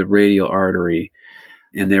to the radial artery,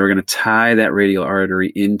 and they were going to tie that radial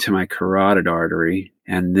artery into my carotid artery.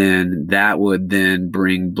 And then that would then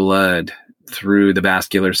bring blood through the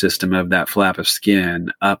vascular system of that flap of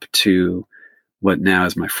skin up to what now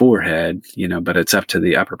is my forehead, but it's up to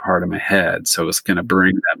the upper part of my head. So it's going to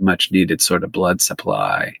bring that much needed sort of blood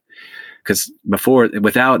supply. Because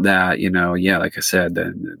without that, like I said,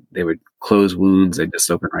 then they would close wounds, they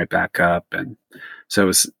just open right back up. And so it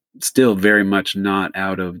was still very much not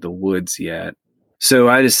out of the woods yet. So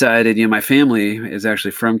I decided, my family is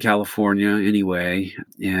actually from California anyway,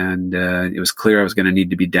 and it was clear I was going to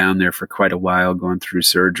need to be down there for quite a while going through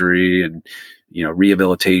surgery and,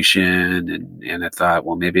 rehabilitation. And I thought,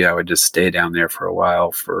 well, maybe I would just stay down there for a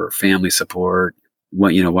while for family support,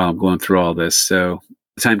 while I'm going through all this. So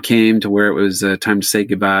the time came to where it was time to say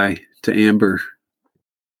goodbye to Amber.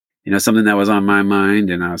 Something that was on my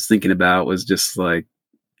mind and I was thinking about was just like,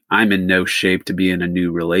 I'm in no shape to be in a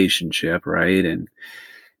new relationship, right? And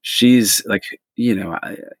she's like,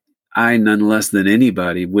 I none less than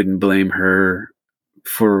anybody wouldn't blame her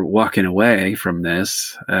for walking away from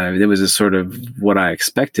this. It was a sort of what I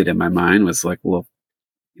expected in my mind was like, well,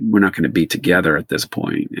 we're not going to be together at this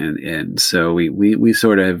point. And so we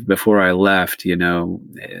sort of, before I left,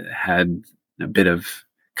 had a bit of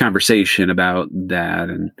conversation about that.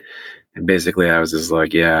 And basically I was just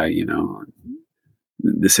like, yeah,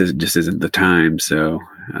 this just isn't the time. So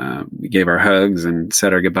we gave our hugs and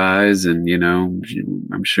said our goodbyes. And,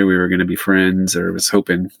 I'm sure we were going to be friends, or was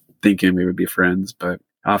thinking we would be friends. But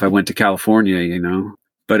off I went to California,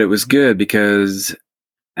 But it was good because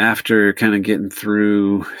after kind of getting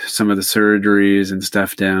through some of the surgeries and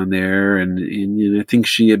stuff down there, and I think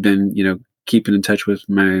she had been, keeping in touch with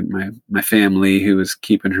my family, who was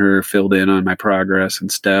keeping her filled in on my progress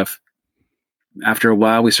and stuff. After a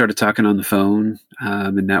while, we started talking on the phone,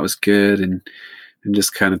 and that was good, and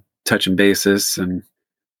just kind of touching bases. And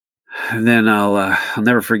then I'll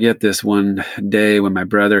never forget this one day when my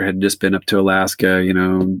brother had just been up to Alaska,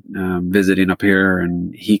 visiting up here,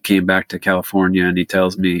 and he came back to California, and he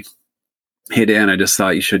tells me, "Hey Dan, I just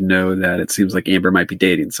thought you should know that it seems like Amber might be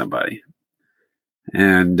dating somebody."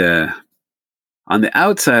 And on the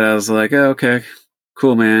outside, I was like, "Oh, okay,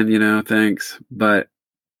 cool, man, thanks." But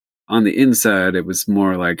on the inside, it was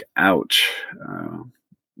more like, ouch.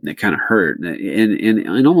 It kind of hurt,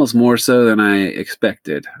 and almost more so than I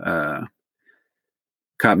expected.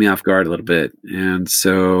 Caught me off guard a little bit. And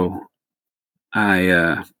so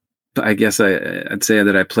I guess I'd say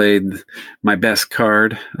that I played my best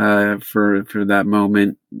card for that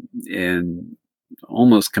moment, and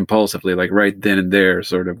almost compulsively, like right then and there,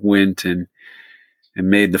 sort of went and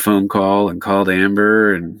made the phone call and called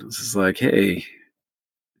Amber, and was just like, hey,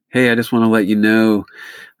 I just want to let you know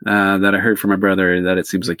that I heard from my brother that it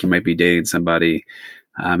seems like you might be dating somebody.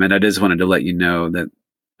 And I just wanted to let you know that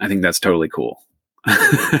I think that's totally cool.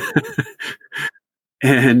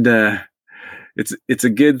 And it's a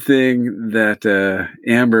good thing that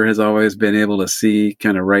Amber has always been able to see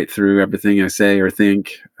kind of right through everything I say or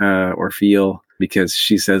think or feel. because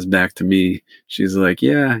she says back to me, she's like,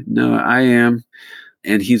 yeah, no, I am.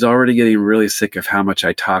 And he's already getting really sick of how much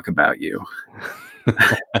I talk about you.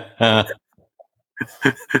 That's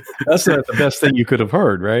not the best thing you could have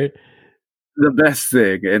heard, right? The best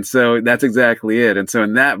thing. And so that's exactly it. And so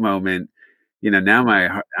in that moment,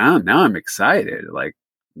 now now I'm excited. Like,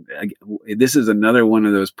 this is another one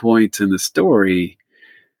of those points in the story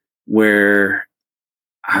where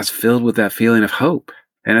I was filled with that feeling of hope.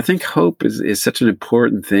 And I think hope is such an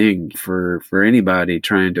important thing for anybody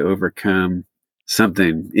trying to overcome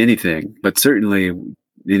something, anything, but certainly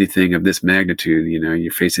anything of this magnitude.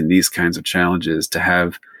 You're facing these kinds of challenges. To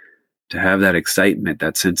have that excitement,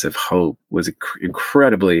 that sense of hope was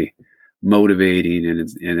incredibly motivating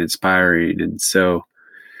and inspiring. And so,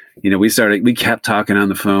 we kept talking on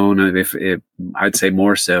the phone. I'd say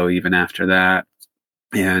more so even after that.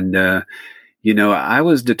 And, I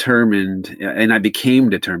was determined, and I became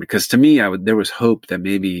determined, because to me, there was hope that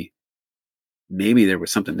maybe there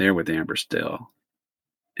was something there with Amber still.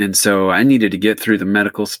 And so I needed to get through the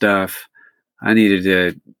medical stuff. I needed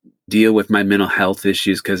to deal with my mental health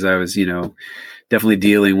issues, because I was, definitely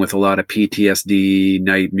dealing with a lot of PTSD,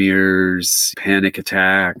 nightmares, panic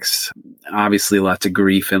attacks, obviously lots of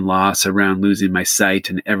grief and loss around losing my sight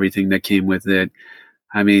and everything that came with it.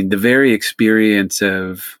 I mean, the very experience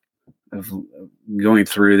of going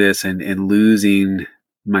through this and losing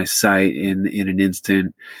my sight in an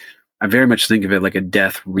instant, I very much think of it like a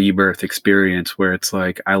death rebirth experience, where it's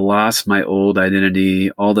like I lost my old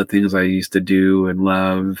identity, all the things I used to do and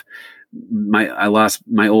love. I lost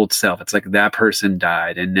my old self. It's like that person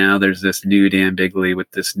died, and now there's this new Dan Bigley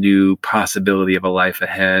with this new possibility of a life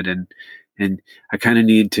ahead, and I kind of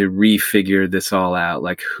need to refigure this all out.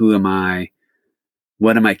 Like, who am I?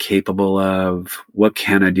 What am I capable of? What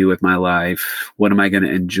can I do with my life? What am I going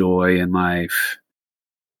to enjoy in life?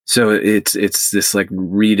 So it's this like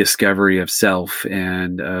rediscovery of self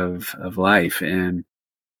and of life. And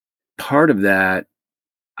part of that,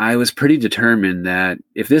 I was pretty determined that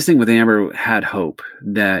if this thing with Amber had hope,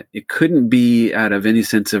 that it couldn't be out of any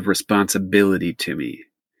sense of responsibility to me,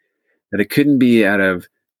 that it couldn't be out of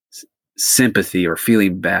sympathy or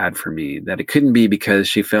feeling bad for me, that it couldn't be because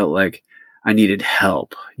she felt like I needed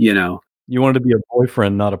help, You wanted to be a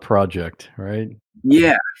boyfriend, not a project, right?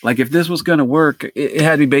 Yeah. Like, if this was going to work, it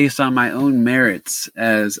had to be based on my own merits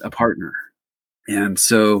as a partner. And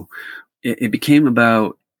so it became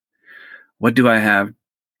about, what do I have?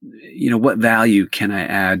 What value can I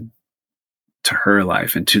add to her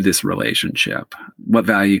life and to this relationship? What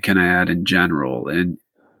value can I add in general? And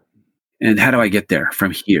how do I get there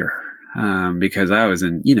from here? Because I was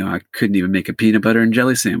I couldn't even make a peanut butter and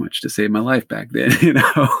jelly sandwich to save my life back then,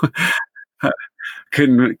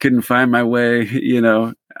 couldn't find my way,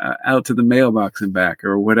 out to the mailbox and back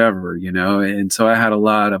or whatever, and so I had a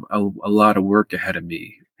lot of work ahead of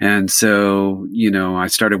me. And so, I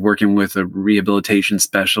started working with a rehabilitation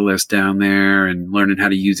specialist down there and learning how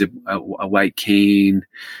to use a white cane.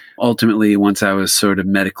 Ultimately, once I was sort of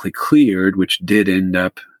medically cleared, which did end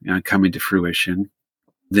up coming to fruition,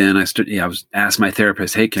 then I was asked my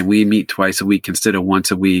therapist, hey, can we meet twice a week instead of once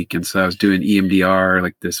a week? And so I was doing EMDR,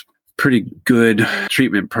 like this pretty good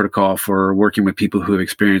treatment protocol for working with people who have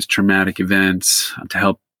experienced traumatic events to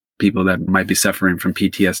help people that might be suffering from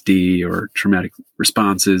PTSD or traumatic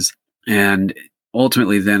responses. And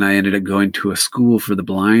ultimately, then I ended up going to a school for the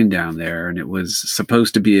blind down there, and it was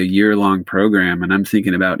supposed to be a year-long program. And I'm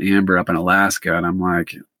thinking about Amber up in Alaska, and I'm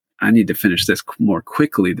like, I need to finish this more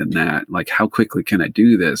quickly than that. Like, how quickly can I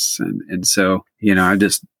do this? And so, I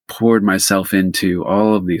just poured myself into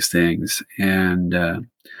all of these things, and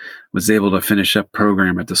was able to finish up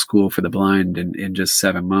program at the school for the blind in just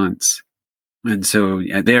 7 months. And so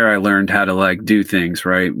there I learned how to do things,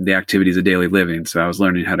 right? The activities of daily living. So I was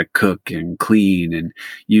learning how to cook and clean and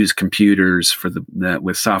use computers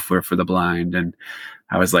with software for the blind. And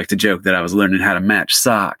I always like to joke that I was learning how to match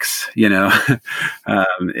socks, and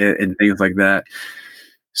things like that.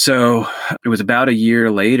 So it was about a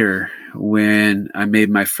year later when I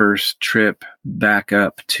made my first trip back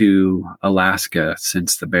up to Alaska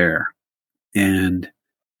since the bear. And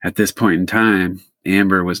at this point in time,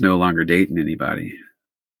 Amber was no longer dating anybody.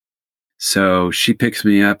 So she picks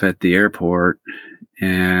me up at the airport,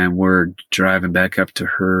 and we're driving back up to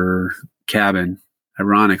her cabin,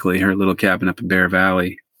 ironically, her little cabin up in Bear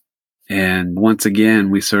Valley. And once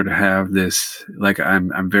again, we sort of have this,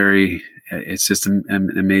 it's just an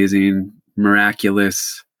amazing,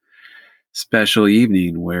 miraculous, special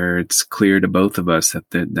evening where it's clear to both of us that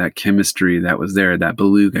that chemistry that was there, that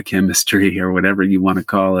beluga chemistry or whatever you want to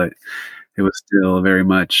call it, it was still very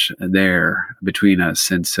much there between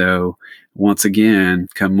us. And so once again,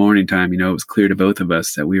 come morning time, it was clear to both of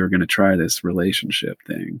us that we were going to try this relationship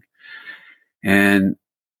thing. And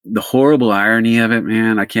the horrible irony of it,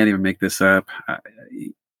 man, I can't even make this up,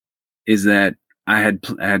 is that I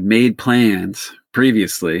had made plans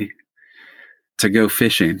previously to go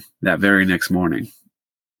fishing that very next morning.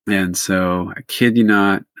 And so I kid you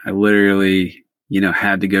not, I literally,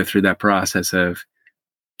 had to go through that process of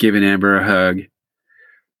giving Amber a hug.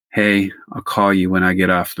 Hey, I'll call you when I get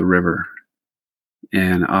off the river.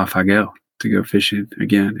 And off I go to go fishing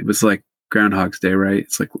again. It was like Groundhog's Day, right?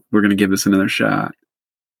 It's like, we're going to give this another shot.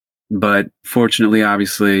 But fortunately,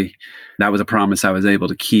 obviously, that was a promise I was able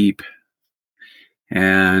to keep.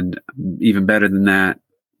 And even better than that,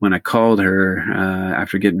 when I called her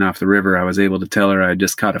after getting off the river, I was able to tell her I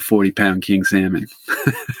just caught a 40-pound king salmon.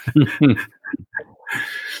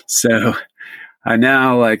 So I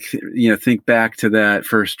now think back to that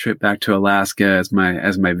first trip back to Alaska as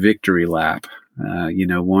my victory lap.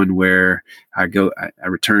 One where I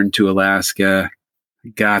returned to Alaska,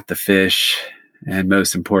 got the fish, and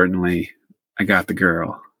most importantly, I got the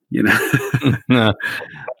girl.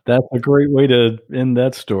 That's a great way to end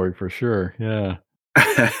that story for sure. Yeah.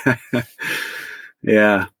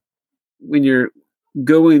 Yeah. When you're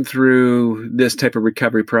going through this type of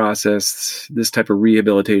recovery process, this type of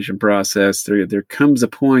rehabilitation process, there comes a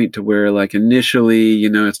point to where initially,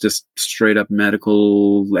 it's just straight up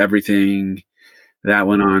medical, everything. That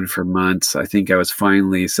went on for months. I think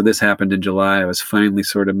so this happened in July. I was finally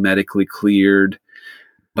sort of medically cleared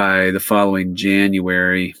by the following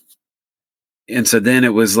January. And so then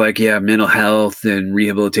it was mental health and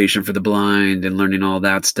rehabilitation for the blind and learning all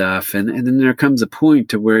that stuff. And then there comes a point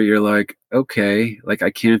to where you're like, okay,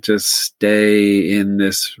 I can't just stay in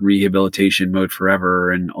this rehabilitation mode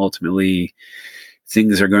forever. And ultimately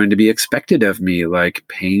things are going to be expected of me, like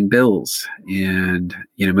paying bills and,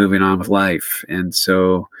 moving on with life. And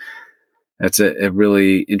so that's a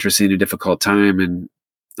really interesting and difficult time. And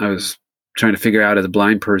I was trying to figure out as a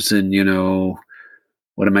blind person,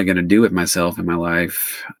 what am I going to do with myself in my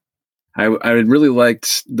life? I really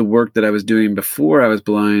liked the work that I was doing before I was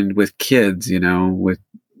blind with kids, with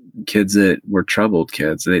kids that were troubled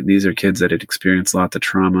kids. These are kids that had experienced lots of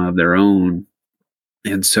trauma of their own.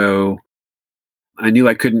 And so I knew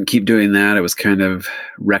I couldn't keep doing that. It was kind of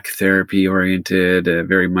rec therapy oriented,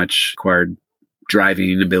 very much required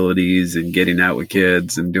driving abilities and getting out with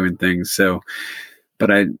kids and doing things. So,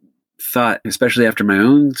 but I thought, especially after my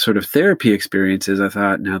own sort of therapy experiences, I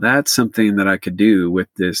thought, now that's something that I could do with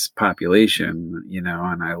this population,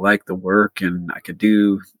 and I like the work and I could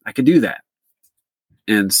do that.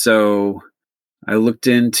 And so I looked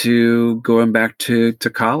into going back to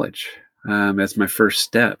college as my first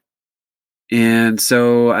step. And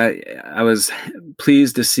so I was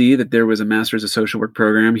pleased to see that there was a Master's of Social Work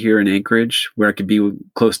program here in Anchorage where I could be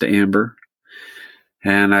close to Amber.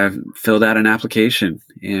 And I filled out an application,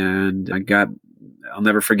 and I'll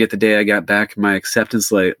never forget the day I got back my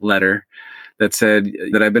acceptance letter that said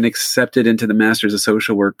that I've been accepted into the Master's of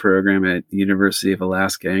Social Work program at the University of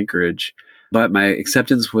Alaska, Anchorage. But my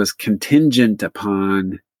acceptance was contingent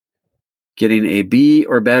upon getting a B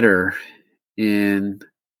or better in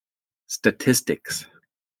statistics.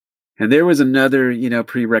 And there was another,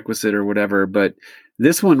 prerequisite or whatever, but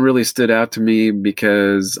this one really stood out to me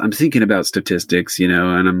because I'm thinking about statistics, and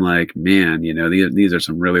I'm like, man, these are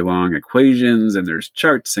some really long equations and there's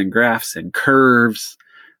charts and graphs and curves.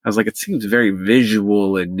 I was like, it seems very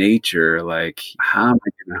visual in nature. Like, how am I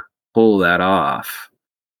going to pull that off?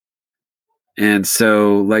 And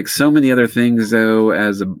so, like so many other things, though,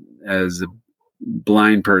 as a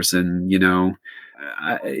blind person,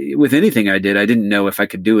 with anything I did, I didn't know if I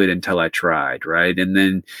could do it until I tried, right? And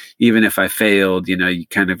then even if I failed, you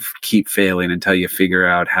kind of keep failing until you figure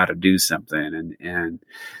out how to do something. And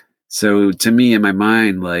so to me, in my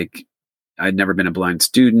mind, I'd never been a blind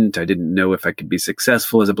student. I didn't know if I could be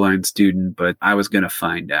successful as a blind student, but I was going to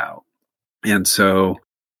find out. And so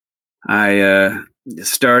I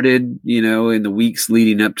started, in the weeks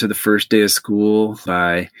leading up to the first day of school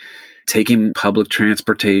by taking public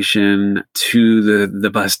transportation to the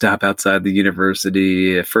bus stop outside the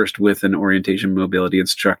university, first with an orientation mobility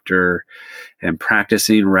instructor, and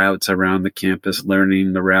practicing routes around the campus,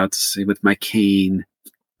 learning the routes with my cane,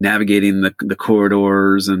 navigating the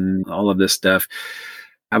corridors and all of this stuff.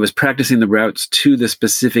 I was practicing the routes to the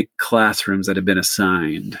specific classrooms that had been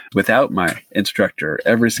assigned without my instructor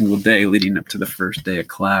every single day leading up to the first day of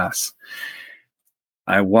class.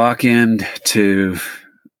 I walk into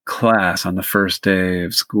class on the first day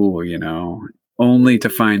of school, only to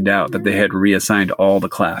find out that they had reassigned all the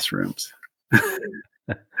classrooms.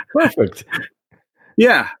 Perfect.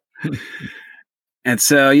 Yeah. And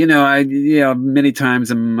so, many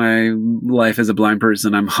times in my life as a blind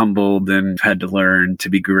person, I'm humbled and had to learn to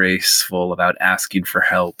be graceful about asking for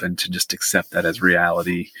help and to just accept that as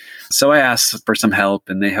reality. So I asked for some help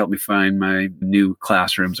and they helped me find my new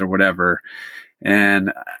classrooms or whatever.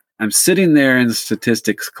 And I'm sitting there in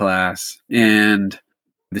statistics class and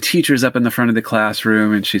the teacher's up in the front of the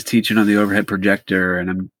classroom and she's teaching on the overhead projector,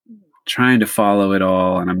 and I'm trying to follow it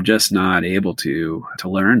all, and I'm just not able to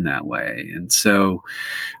learn that way. And so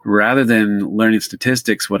rather than learning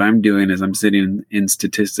statistics, what I'm doing is I'm sitting in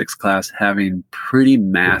statistics class having pretty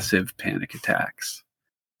massive panic attacks.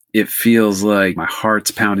 It feels like my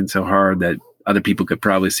heart's pounding so hard that other people could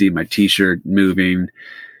probably see my t-shirt moving.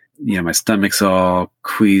 My stomach's all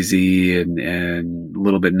queasy and a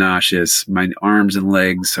little bit nauseous. My arms and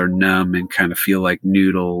legs are numb and kind of feel like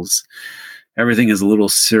noodles. Everything is a little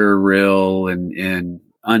surreal and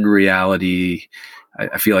unreality.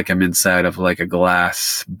 I feel like I'm inside of like a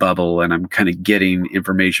glass bubble and I'm kind of getting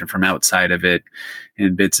information from outside of it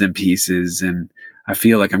in bits and pieces. And I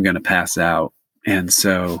feel like I'm going to pass out. And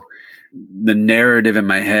so the narrative in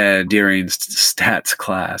my head during stats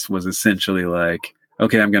class was essentially like,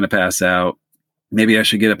 okay, I'm going to pass out. Maybe I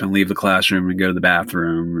should get up and leave the classroom and go to the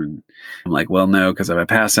bathroom. And I'm like, well, no, because if I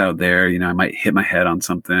pass out there, I might hit my head on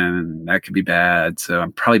something and that could be bad. So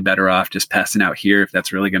I'm probably better off just passing out here if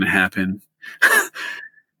that's really going to happen.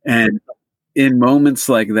 And in moments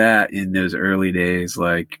like that, in those early days,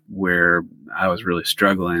 like where I was really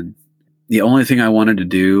struggling, the only thing I wanted to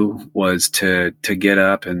do was to get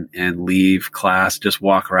up and leave class, just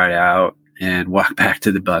walk right out and walk back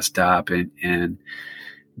to the bus stop and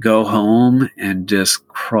go home and just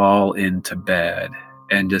crawl into bed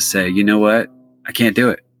and just say, you know what? I can't do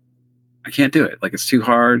it. I can't do it. Like, it's too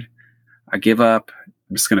hard. I give up.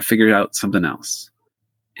 I'm just going to figure out something else.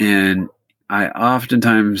 And I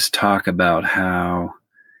oftentimes talk about how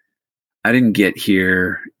I didn't get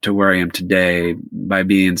here to where I am today by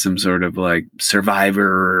being some sort of like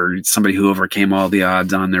survivor or somebody who overcame all the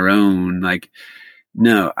odds on their own. Like,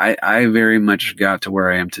 no, I very much got to where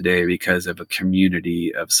I am today because of a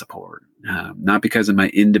community of support, not because of my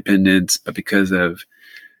independence, but because of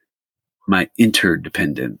my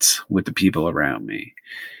interdependence with the people around me,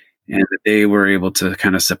 and that they were able to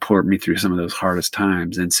kind of support me through some of those hardest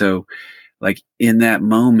times. And so, like, in that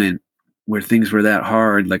moment where things were that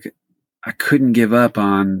hard, like, I couldn't give up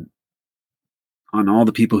on all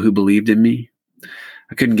the people who believed in me.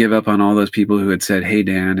 I couldn't give up on all those people who had said, hey,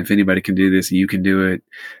 Dan, if anybody can do this, you can do it.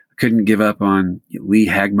 I couldn't give up on Lee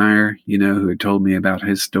Hagmeyer, who had told me about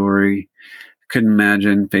his story. I couldn't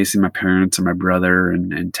imagine facing my parents or my brother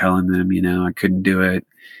and telling them, I couldn't do it.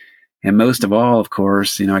 And most of all, of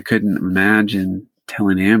course, I couldn't imagine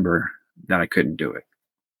telling Amber that I couldn't do it.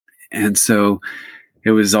 And so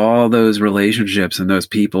it was all those relationships and those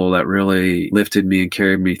people that really lifted me and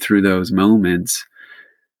carried me through those moments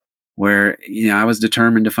where, I was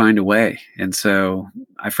determined to find a way. And so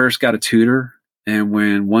I first got a tutor. And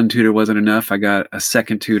when one tutor wasn't enough, I got a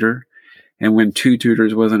second tutor. And when two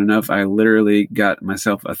tutors wasn't enough, I literally got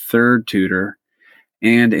myself a third tutor.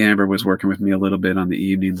 And Amber was working with me a little bit on the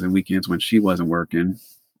evenings and weekends when she wasn't working.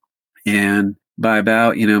 And by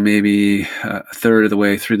about, maybe a third of the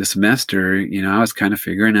way through the semester, I was kind of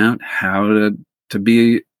figuring out how to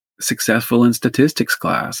be successful in statistics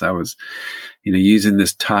class. I was, using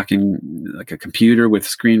this talking, like a computer with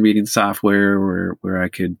screen reading software where I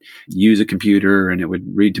could use a computer and it would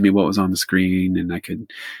read to me what was on the screen, and I could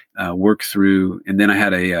work through. And then I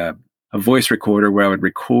had a voice recorder where I would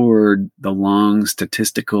record the long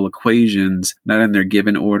statistical equations, not in their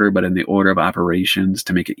given order, but in the order of operations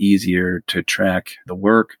to make it easier to track the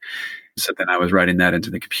work. So then I was writing that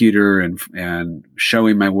into the computer and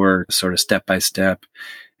showing my work sort of step by step.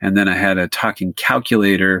 And then I had a talking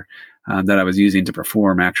calculator that I was using to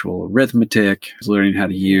perform actual arithmetic. I was learning how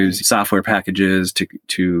to use software packages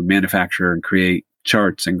to manufacture and create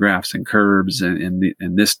charts and graphs and curves and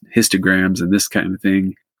this histograms and this kind of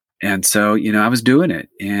thing. And so, I was doing it.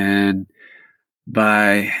 And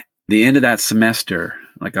by the end of that semester,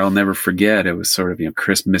 like, I'll never forget, it was sort of,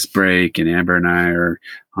 Christmas break, and Amber and I are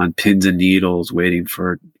on pins and needles waiting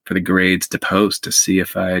for the grades to post to see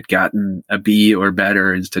if I had gotten a B or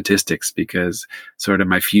better in statistics, because sort of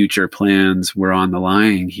my future plans were on the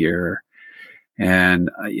line here.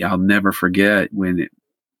 And I'll never forget when it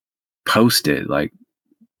posted, like,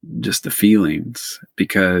 just the feelings,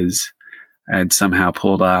 because I had somehow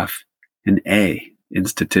pulled off an A in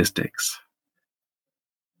statistics.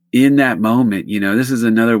 In that moment, this is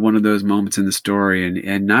another one of those moments in the story,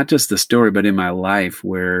 and not just the story, but in my life,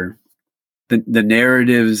 where the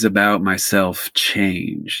narratives about myself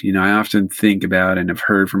change. I often think about and have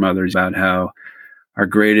heard from others about how our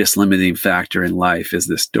greatest limiting factor in life is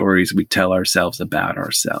the stories we tell ourselves about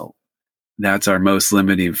ourselves. That's our most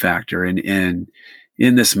limiting factor. And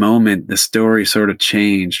in this moment, the story sort of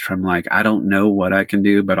changed from like, I don't know what I can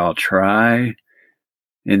do, but I'll try.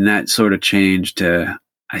 And that sort of changed to,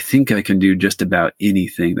 I think I can do just about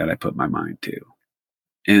anything that I put my mind to.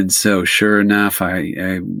 And so sure enough,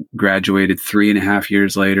 I graduated 3.5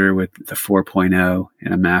 years later with the 4.0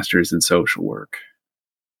 and a master's in social work.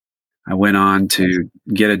 I went on to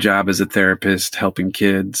get a job as a therapist, helping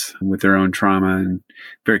kids with their own trauma, and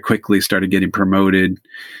very quickly started getting promoted.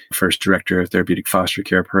 First director of therapeutic foster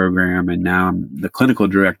care program, and now I'm the clinical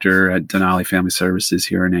director at Denali Family Services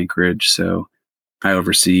here in Anchorage. So I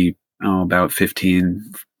oversee about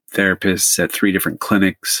 15 therapists at 3 different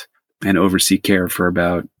clinics and oversee care for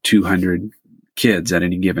about 200 kids at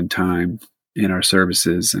any given time in our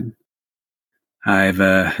services. And I've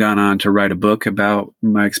gone on to write a book about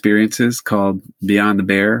my experiences called Beyond the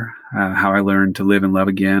Bear, how I learned to live and love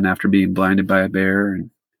again after being blinded by a bear. And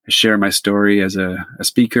I share my story as a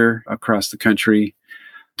speaker across the country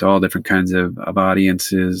to all different kinds of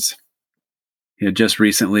audiences. Just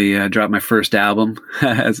recently dropped my first album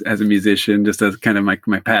as a musician, just as kind of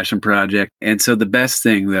my passion project. And so the best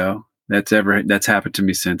thing, though, that's happened to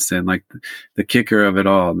me since then, like the kicker of it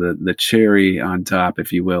all, the cherry on top,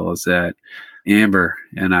 if you will, is that Amber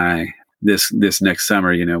and I, this next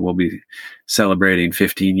summer, we'll be celebrating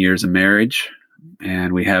 15 years of marriage,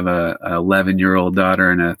 and we have a 11-year-old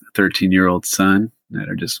daughter and a 13-year-old son that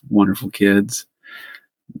are just wonderful kids.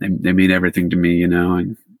 They mean everything to me,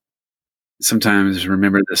 and sometimes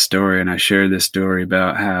remember this story, and I share this story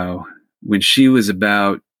about how when she was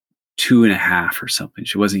about 2.5 or something,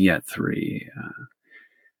 she wasn't yet 3.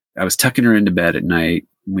 I was tucking her into bed at night.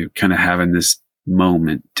 We were kind of having this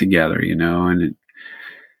moment together, and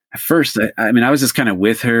at first, I was just kind of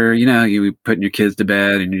with her, you putting your kids to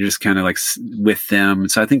bed and you're just kind of like with them.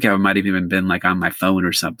 So I think I might have even been like on my phone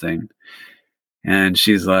or something. And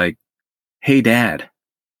she's like, "Hey, Dad,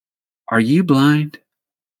 are you blind?"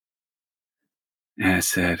 And I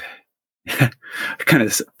said, I kind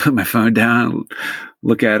of put my phone down,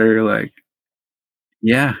 look at her like,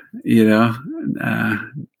 "Yeah,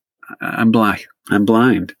 I'm blind. I'm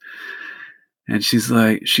blind." And she's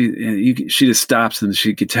like, she just stops, and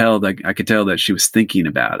she could tell, like I could tell that she was thinking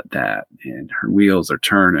about that, and her wheels are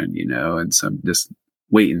turning, and so I'm just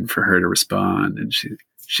waiting for her to respond. And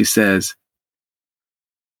she says,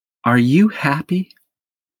 "Are you happy?"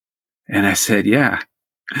 And I said, "Yeah,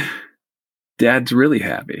 Dad's really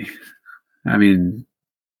happy."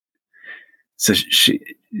 So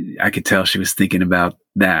I could tell she was thinking about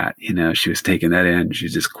that, she was taking that in.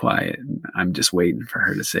 She's just quiet. And I'm just waiting for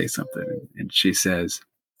her to say something. And she says,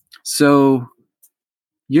 "So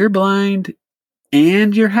you're blind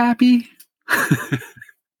and you're happy?"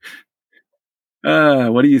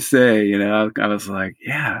 What do you say? I was like,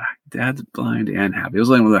 "Yeah, Dad's blind and happy." It was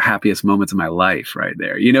like one of the happiest moments of my life right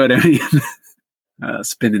there. You know what I mean?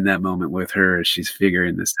 Spending that moment with her as she's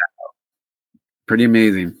figuring this out. Pretty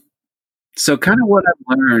amazing. So kind of what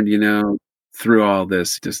I've learned, through all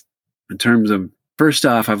this, just in terms of, first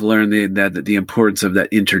off, I've learned that the importance of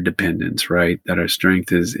that interdependence, right? That our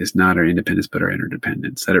strength is not our independence, but our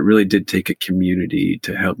interdependence. That it really did take a community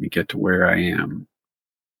to help me get to where I am.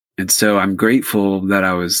 And so I'm grateful that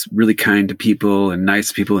I was really kind to people and nice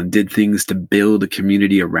to people and did things to build a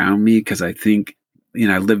community around me, because I think,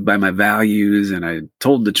 I lived by my values and I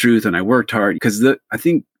told the truth and I worked hard, because I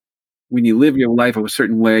think when you live your life a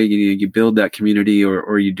certain way, you build that community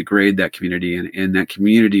or you degrade that community, and that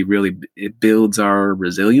community really, it builds our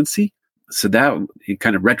resiliency. So that, in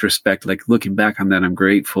kind of retrospect, like looking back on that, I'm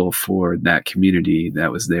grateful for that community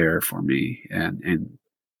that was there for me, and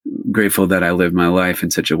grateful that I lived my life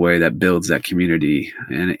in such a way that builds that community.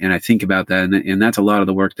 And I think about that, and that's a lot of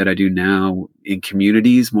the work that I do now in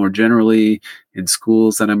communities, more generally in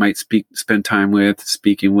schools that I might spend time with,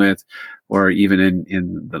 speaking with, or even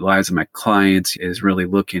in the lives of my clients, is really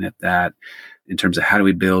looking at that in terms of how do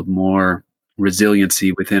we build more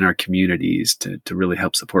resiliency within our communities to really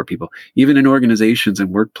help support people, even in organizations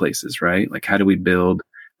and workplaces, right? Like, how do we build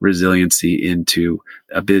resiliency into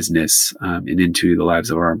a business and into the lives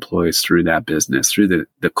of our employees through that business, through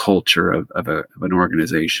the culture of an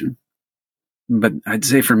organization. But I'd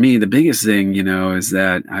say for me, the biggest thing, is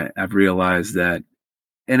that I've realized that,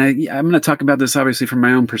 and I'm going to talk about this obviously from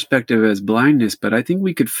my own perspective as blindness, but I think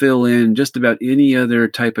we could fill in just about any other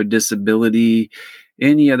type of disability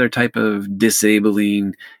any other type of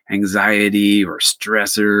disabling anxiety or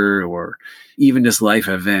stressor or even just life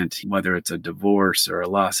event, whether it's a divorce or a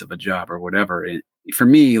loss of a job or whatever. For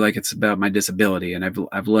me, like, it's about my disability. And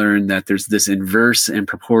I've learned that there's this inverse and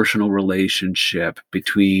proportional relationship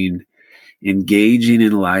between engaging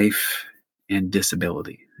in life and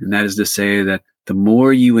disability. And that is to say that the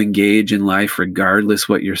more you engage in life, regardless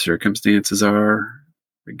what your circumstances are,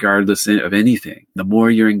 regardless of anything, the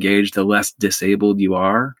more you're engaged, the less disabled you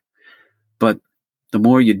are. But the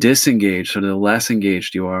more you disengage, so the less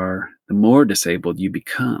engaged you are, the more disabled you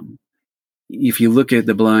become. If you look at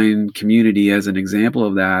the blind community as an example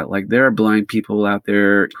of that, like, there are blind people out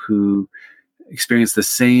there who experience the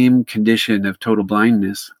same condition of total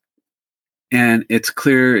blindness. And it's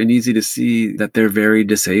clear and easy to see that they're very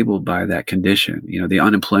disabled by that condition. You know, the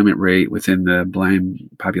unemployment rate within the blind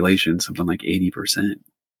population, something like 80%.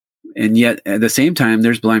 And yet at the same time,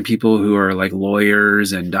 there's blind people who are like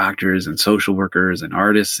lawyers and doctors and social workers and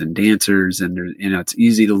artists and dancers. And, it's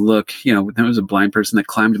easy to look, there was a blind person that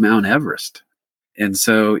climbed Mount Everest. And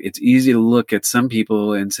so it's easy to look at some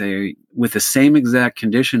people and say, with the same exact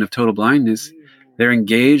condition of total blindness, they're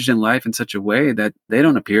engaged in life in such a way that they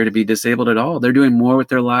don't appear to be disabled at all. They're doing more with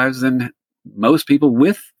their lives than most people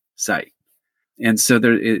with sight. And so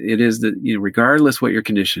it is that, regardless what your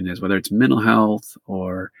condition is, whether it's mental health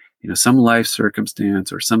or, some life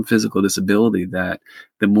circumstance or some physical disability, that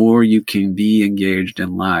the more you can be engaged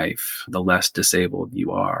in life, the less disabled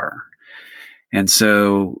you are. And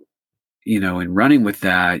so, in running with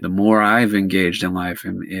that, the more I've engaged in life,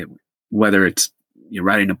 and whether it's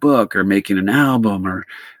writing a book or making an album or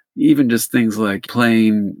even just things like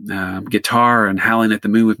playing guitar and howling at the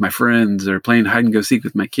moon with my friends or playing hide and go seek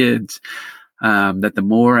with my kids, that the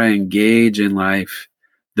more I engage in life,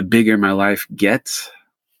 the bigger my life gets,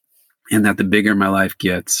 and that the bigger my life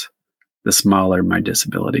gets, the smaller my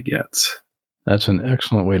disability gets. That's an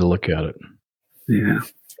excellent way to look at it. Yeah.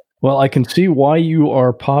 Well, I can see why you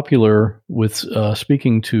are popular with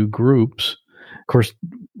speaking to groups. Of course,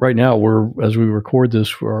 right now, as we record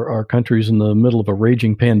this, our country's in the middle of a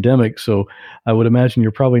raging pandemic. So I would imagine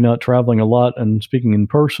you're probably not traveling a lot and speaking in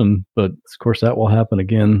person, but of course that will happen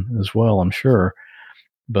again as well, I'm sure.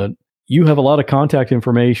 But you have a lot of contact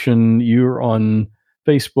information. You're on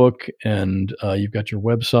Facebook and you've got your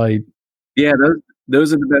website. Yeah,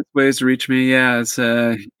 those are the best ways to reach me. Yeah, it's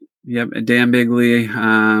Dan Bigley,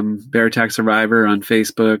 Bear Attack Survivor on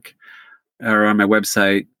Facebook, or on my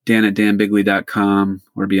website, dan@danbigley.com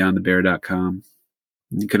or beyondthebear.com.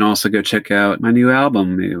 You can also go check out my new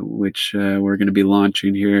album, which we're going to be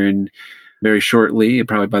launching here very shortly.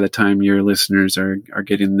 Probably by the time your listeners are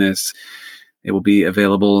getting this, it will be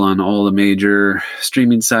available on all the major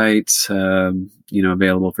streaming sites,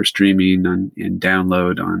 available for streaming and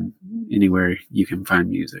download on anywhere you can find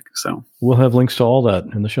music. So we'll have links to all that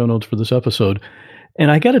in the show notes for this episode.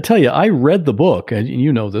 And I got to tell you, I read the book, and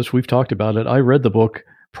you know this, we've talked about it. I read the book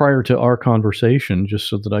prior to our conversation just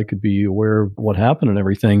so that I could be aware of what happened and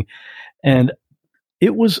everything. And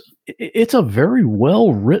it's a very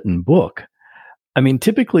well written book. I mean,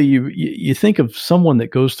 typically you think of someone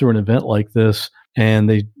that goes through an event like this and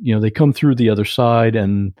they come through the other side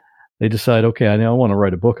and they decide, okay, I want to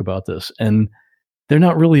write a book about this. And they're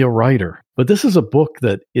not really a writer, but this is a book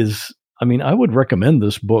that is, I would recommend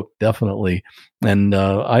this book definitely. And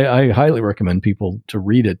I highly recommend people to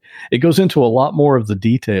read it. It goes into a lot more of the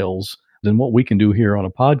details than what we can do here on a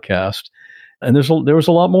podcast. And there was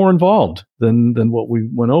a lot more involved than what we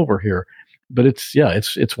went over here, but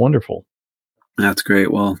it's wonderful. That's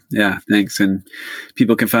great. Well, yeah, thanks. And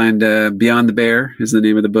people can find Beyond the Bear is the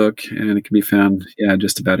name of the book, and it can be found,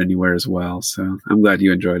 just about anywhere as well. So I'm glad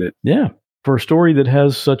you enjoyed it. Yeah. For a story that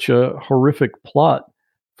has such a horrific plot,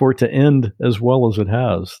 for it to end as well as it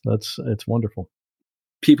has, it's wonderful.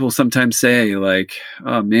 People sometimes say like,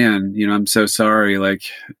 oh man, I'm so sorry, like,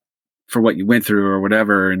 for what you went through or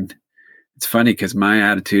whatever. And it's funny because my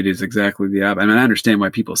attitude is exactly the opposite. I understand why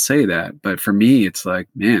people say that, but for me, it's like,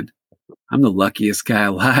 man, I'm the luckiest guy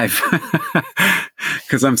alive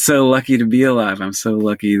because I'm so lucky to be alive. I'm so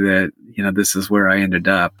lucky that, this is where I ended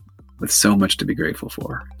up with so much to be grateful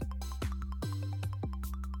for.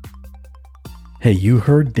 Hey, you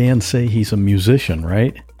heard Dan say he's a musician,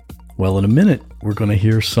 right? Well, in a minute, we're going to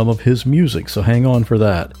hear some of his music, so hang on for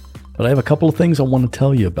that. But I have a couple of things I want to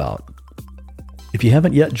tell you about. If you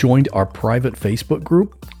haven't yet joined our private Facebook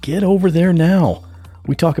group, get over there now.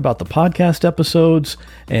 We talk about the podcast episodes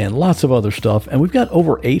and lots of other stuff, and we've got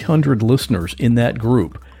over 800 listeners in that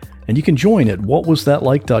group. And you can join at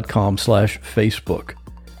whatwasthatlike.com/Facebook.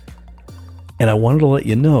 And I wanted to let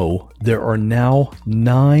you know there are now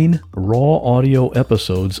 9 raw audio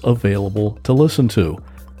episodes available to listen to.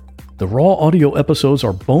 The raw audio episodes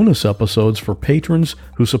are bonus episodes for patrons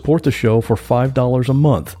who support the show for $5 a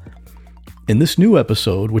month. In this new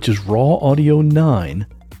episode, which is Raw Audio 9,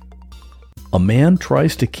 a man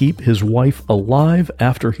tries to keep his wife alive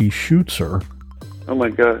after he shoots her. Oh my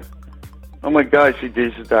God. Oh my God, she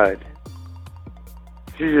just died.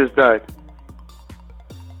 She just died.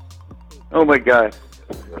 Oh my God.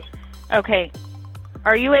 Okay.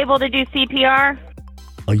 Are you able to do CPR?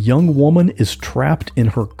 A young woman is trapped in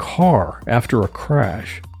her car after a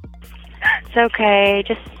crash. It's okay.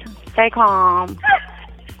 Just stay calm.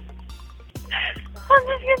 I'm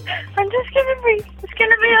just gonna breathe. It's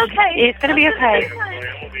gonna be okay. It's gonna be okay.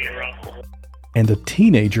 And a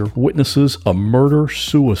teenager witnesses a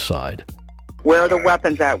murder-suicide. Where are the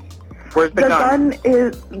weapons at? Where's the gun?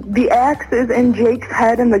 The axe is in Jake's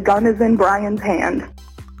head and the gun is in Brian's hand.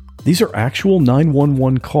 These are actual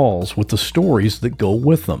 911 calls with the stories that go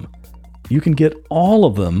with them. You can get all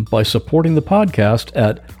of them by supporting the podcast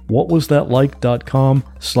at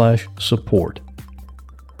whatwasthatlike.com/support.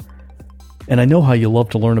 And I know how you love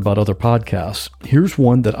to learn about other podcasts. Here's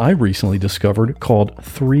one that I recently discovered called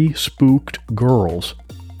 3 Spooked Girls.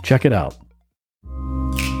 Check it out.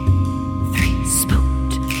 3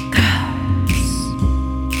 Spooked Girls.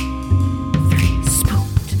 3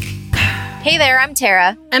 Spooked Girls. Hey there, I'm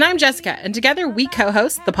Tara. And I'm Jessica, and together we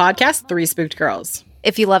co-host the podcast 3 Spooked Girls.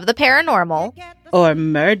 If you love the paranormal or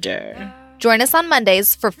murder, join us on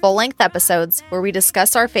Mondays for full-length episodes where we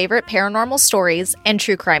discuss our favorite paranormal stories and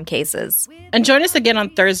true crime cases. And join us again on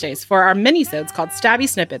Thursdays for our mini-sodes called Stabby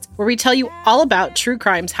Snippets, where we tell you all about true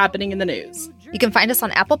crimes happening in the news. You can find us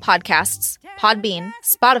on Apple Podcasts, Podbean,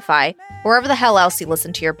 Spotify, wherever the hell else you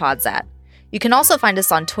listen to your pods at. You can also find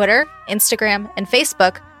us on Twitter, Instagram, and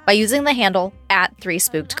Facebook by using the handle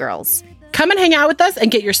 @3SpookedGirls. Come and hang out with us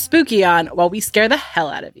and get your spooky on while we scare the hell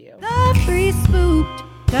out of you. The 3 Spooked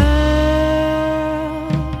Girls.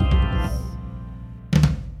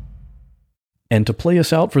 And to play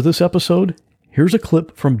us out for this episode, here's a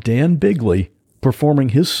clip from Dan Bigley performing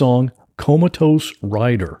his song Comatose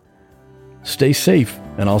Rider. Stay safe,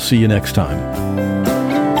 and I'll see you next time.